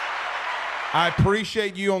 I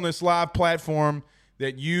appreciate you on this live platform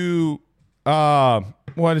that you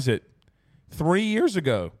what is it? 3 years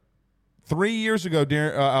ago,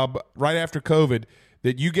 during right after COVID,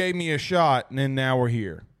 that you gave me a shot, and then now we're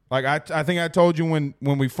here. Like I think I told you when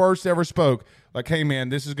we first ever spoke, like, hey man,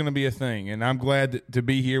 this is going to be a thing, and I'm glad to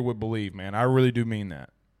be here with Bleav, man. I really do mean that.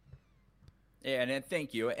 Yeah, and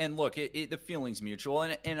thank you. And look, the feeling's mutual,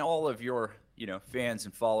 and all of your fans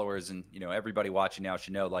and followers, and everybody watching now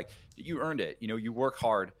should know, like, you earned it. You work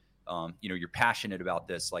hard. You're passionate about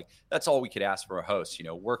this. Like, that's all we could ask for a host.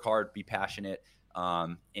 Work hard, be passionate,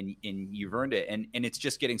 and you've earned it. And it's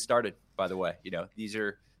just getting started, by the way.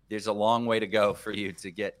 There's a long way to go for you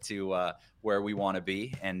to get to where we want to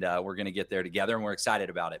be, and we're going to get there together, and we're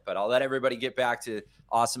excited about it. But I'll let everybody get back to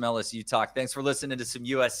awesome LSU talk. Thanks for listening to some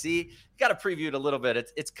USC. Got to preview it a little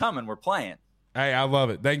bit. It's coming. We're playing. Hey, I love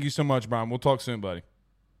it. Thank you so much, Bron. We'll talk soon, buddy.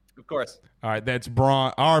 Of course. All right, that's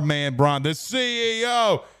Bron, our man Bron, the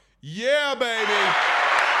CEO. Yeah, baby.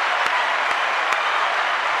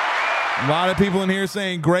 A lot of people in here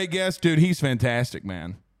saying great guest. Dude, he's fantastic,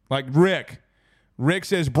 man. Like Rick. Rick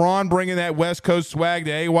says, Bron bringing that West Coast swag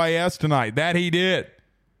to AYS tonight. That he did.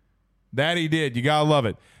 You got to love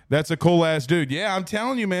it. That's a cool-ass dude. Yeah, I'm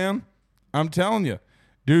telling you, man. I'm telling you.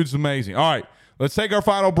 Dude's amazing. All right, let's take our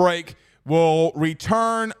final break. We'll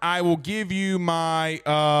return. I will give you my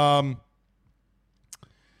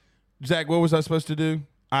Zach, what was I supposed to do?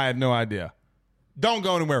 I have no idea. Don't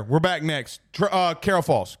go anywhere. We're back next. Carol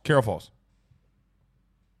Falls.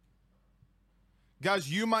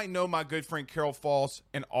 Guys, you might know my good friend Carol Falls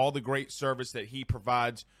and all the great service that he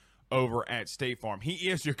provides over at State Farm. He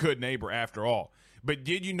is your good neighbor after all. But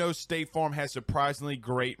did you know State Farm has surprisingly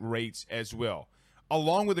great rates as well?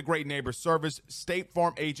 Along with a great neighbor service, State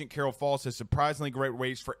Farm agent Carol Falls has surprisingly great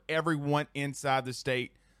rates for everyone inside the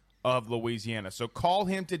state of Louisiana. So call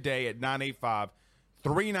him today at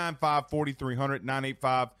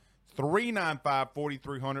 985-395-4300,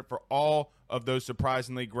 985-395-4300 for all of those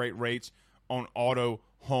surprisingly great rates on auto,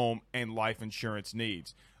 home, and life insurance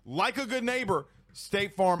needs. Like a good neighbor,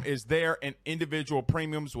 State Farm is there, and individual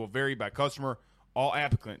premiums will vary by customer. All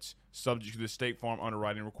applicants subject to the State Farm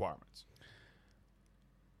underwriting requirements.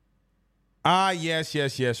 Yes,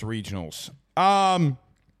 regionals.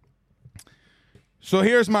 So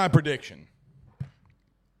here's my prediction.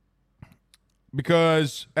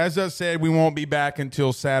 Because, as I said, we won't be back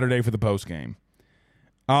until Saturday for the postgame.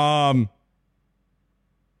 I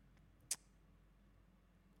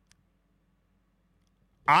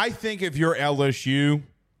think if you're LSU,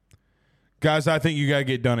 guys, I think you got to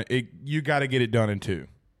get done. You got to get it done in 2.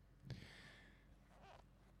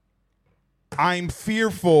 I'm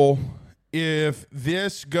fearful if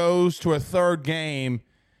this goes to a third game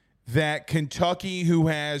that Kentucky, who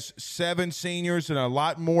has 7 seniors and a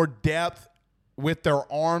lot more depth with their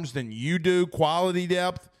arms than you do, quality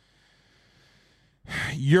depth,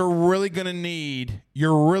 you're really going to need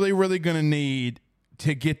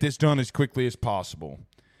to get this done as quickly as possible.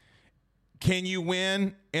 Can you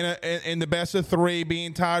win in the best of 3,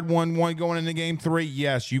 being tied 1-1 going into game 3?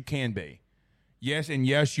 Yes, you can be. Yes,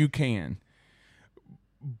 you can.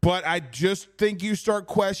 But I just think you start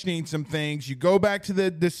questioning some things. You go back to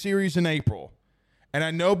the series in April, and I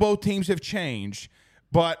know both teams have changed,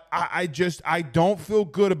 but I don't feel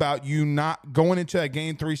good about you not going into a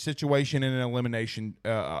game 3 situation in an elimination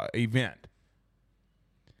event.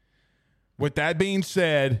 With that being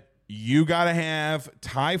said, you got to have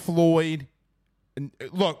Ty Floyd.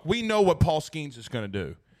 Look, we know what Paul Skeens is going to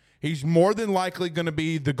do. He's more than likely going to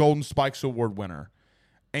be the Golden Spikes Award winner.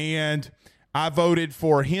 And I voted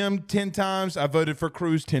for him 10 times. I voted for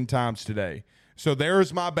Cruz 10 times today. So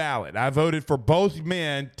there's my ballot. I voted for both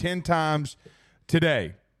men 10 times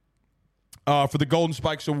today for the Golden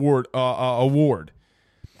Spikes Award. I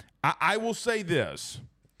will say this.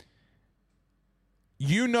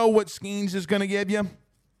 You know what Skeens is going to give you?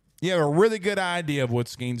 You have a really good idea of what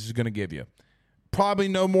Skeens is going to give you. Probably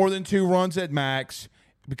no more than 2 runs at max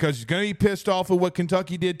because he's going to be pissed off at what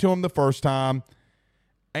Kentucky did to him the first time.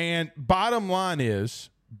 And bottom line,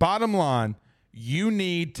 you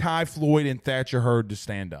need Ty Floyd and Thatcher Hurd to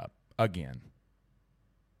stand up again.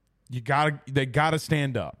 They got to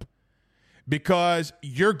stand up because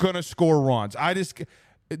you're going to score runs.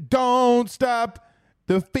 Don't stop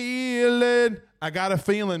the feeling. I got a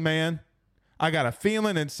feeling, man. I got a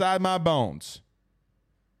feeling inside my bones.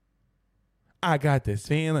 I got this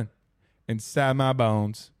feeling inside my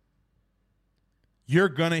bones. You're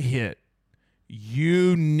going to hit.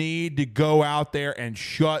 You need to go out there and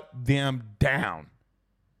shut them down.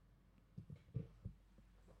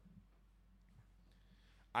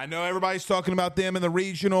 I know everybody's talking about them in the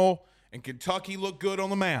regional, and Kentucky looked good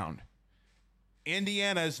on the mound.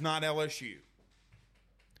 Indiana is not LSU.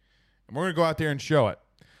 And we're going to go out there and show it.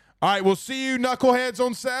 All right, we'll see you knuckleheads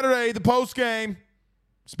on Saturday, the post game.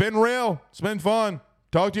 It's been real. It's been fun.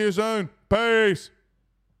 Talk to you soon. Peace.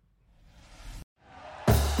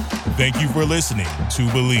 Thank you for listening to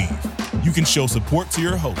Bleav. You can show support to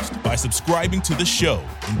your host by subscribing to the show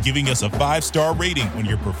and giving us a 5-star rating on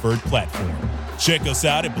your preferred platform. Check us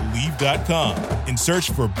out at Bleav.com and search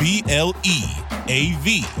for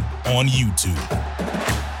BLEAV on YouTube.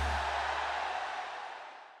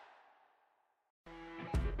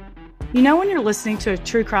 You know when you're listening to a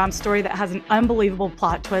true crime story that has an unbelievable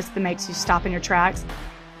plot twist that makes you stop in your tracks?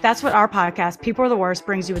 That's what our podcast, People Are the Worst,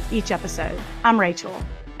 brings you with each episode. I'm Rachel.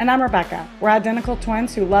 And I'm Rebecca. We're identical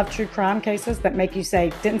twins who love true crime cases that make you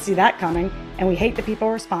say, didn't see that coming, and we hate the people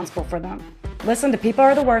responsible for them. Listen to People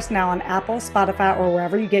Are the Worst now on Apple, Spotify, or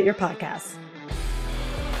wherever you get your podcasts.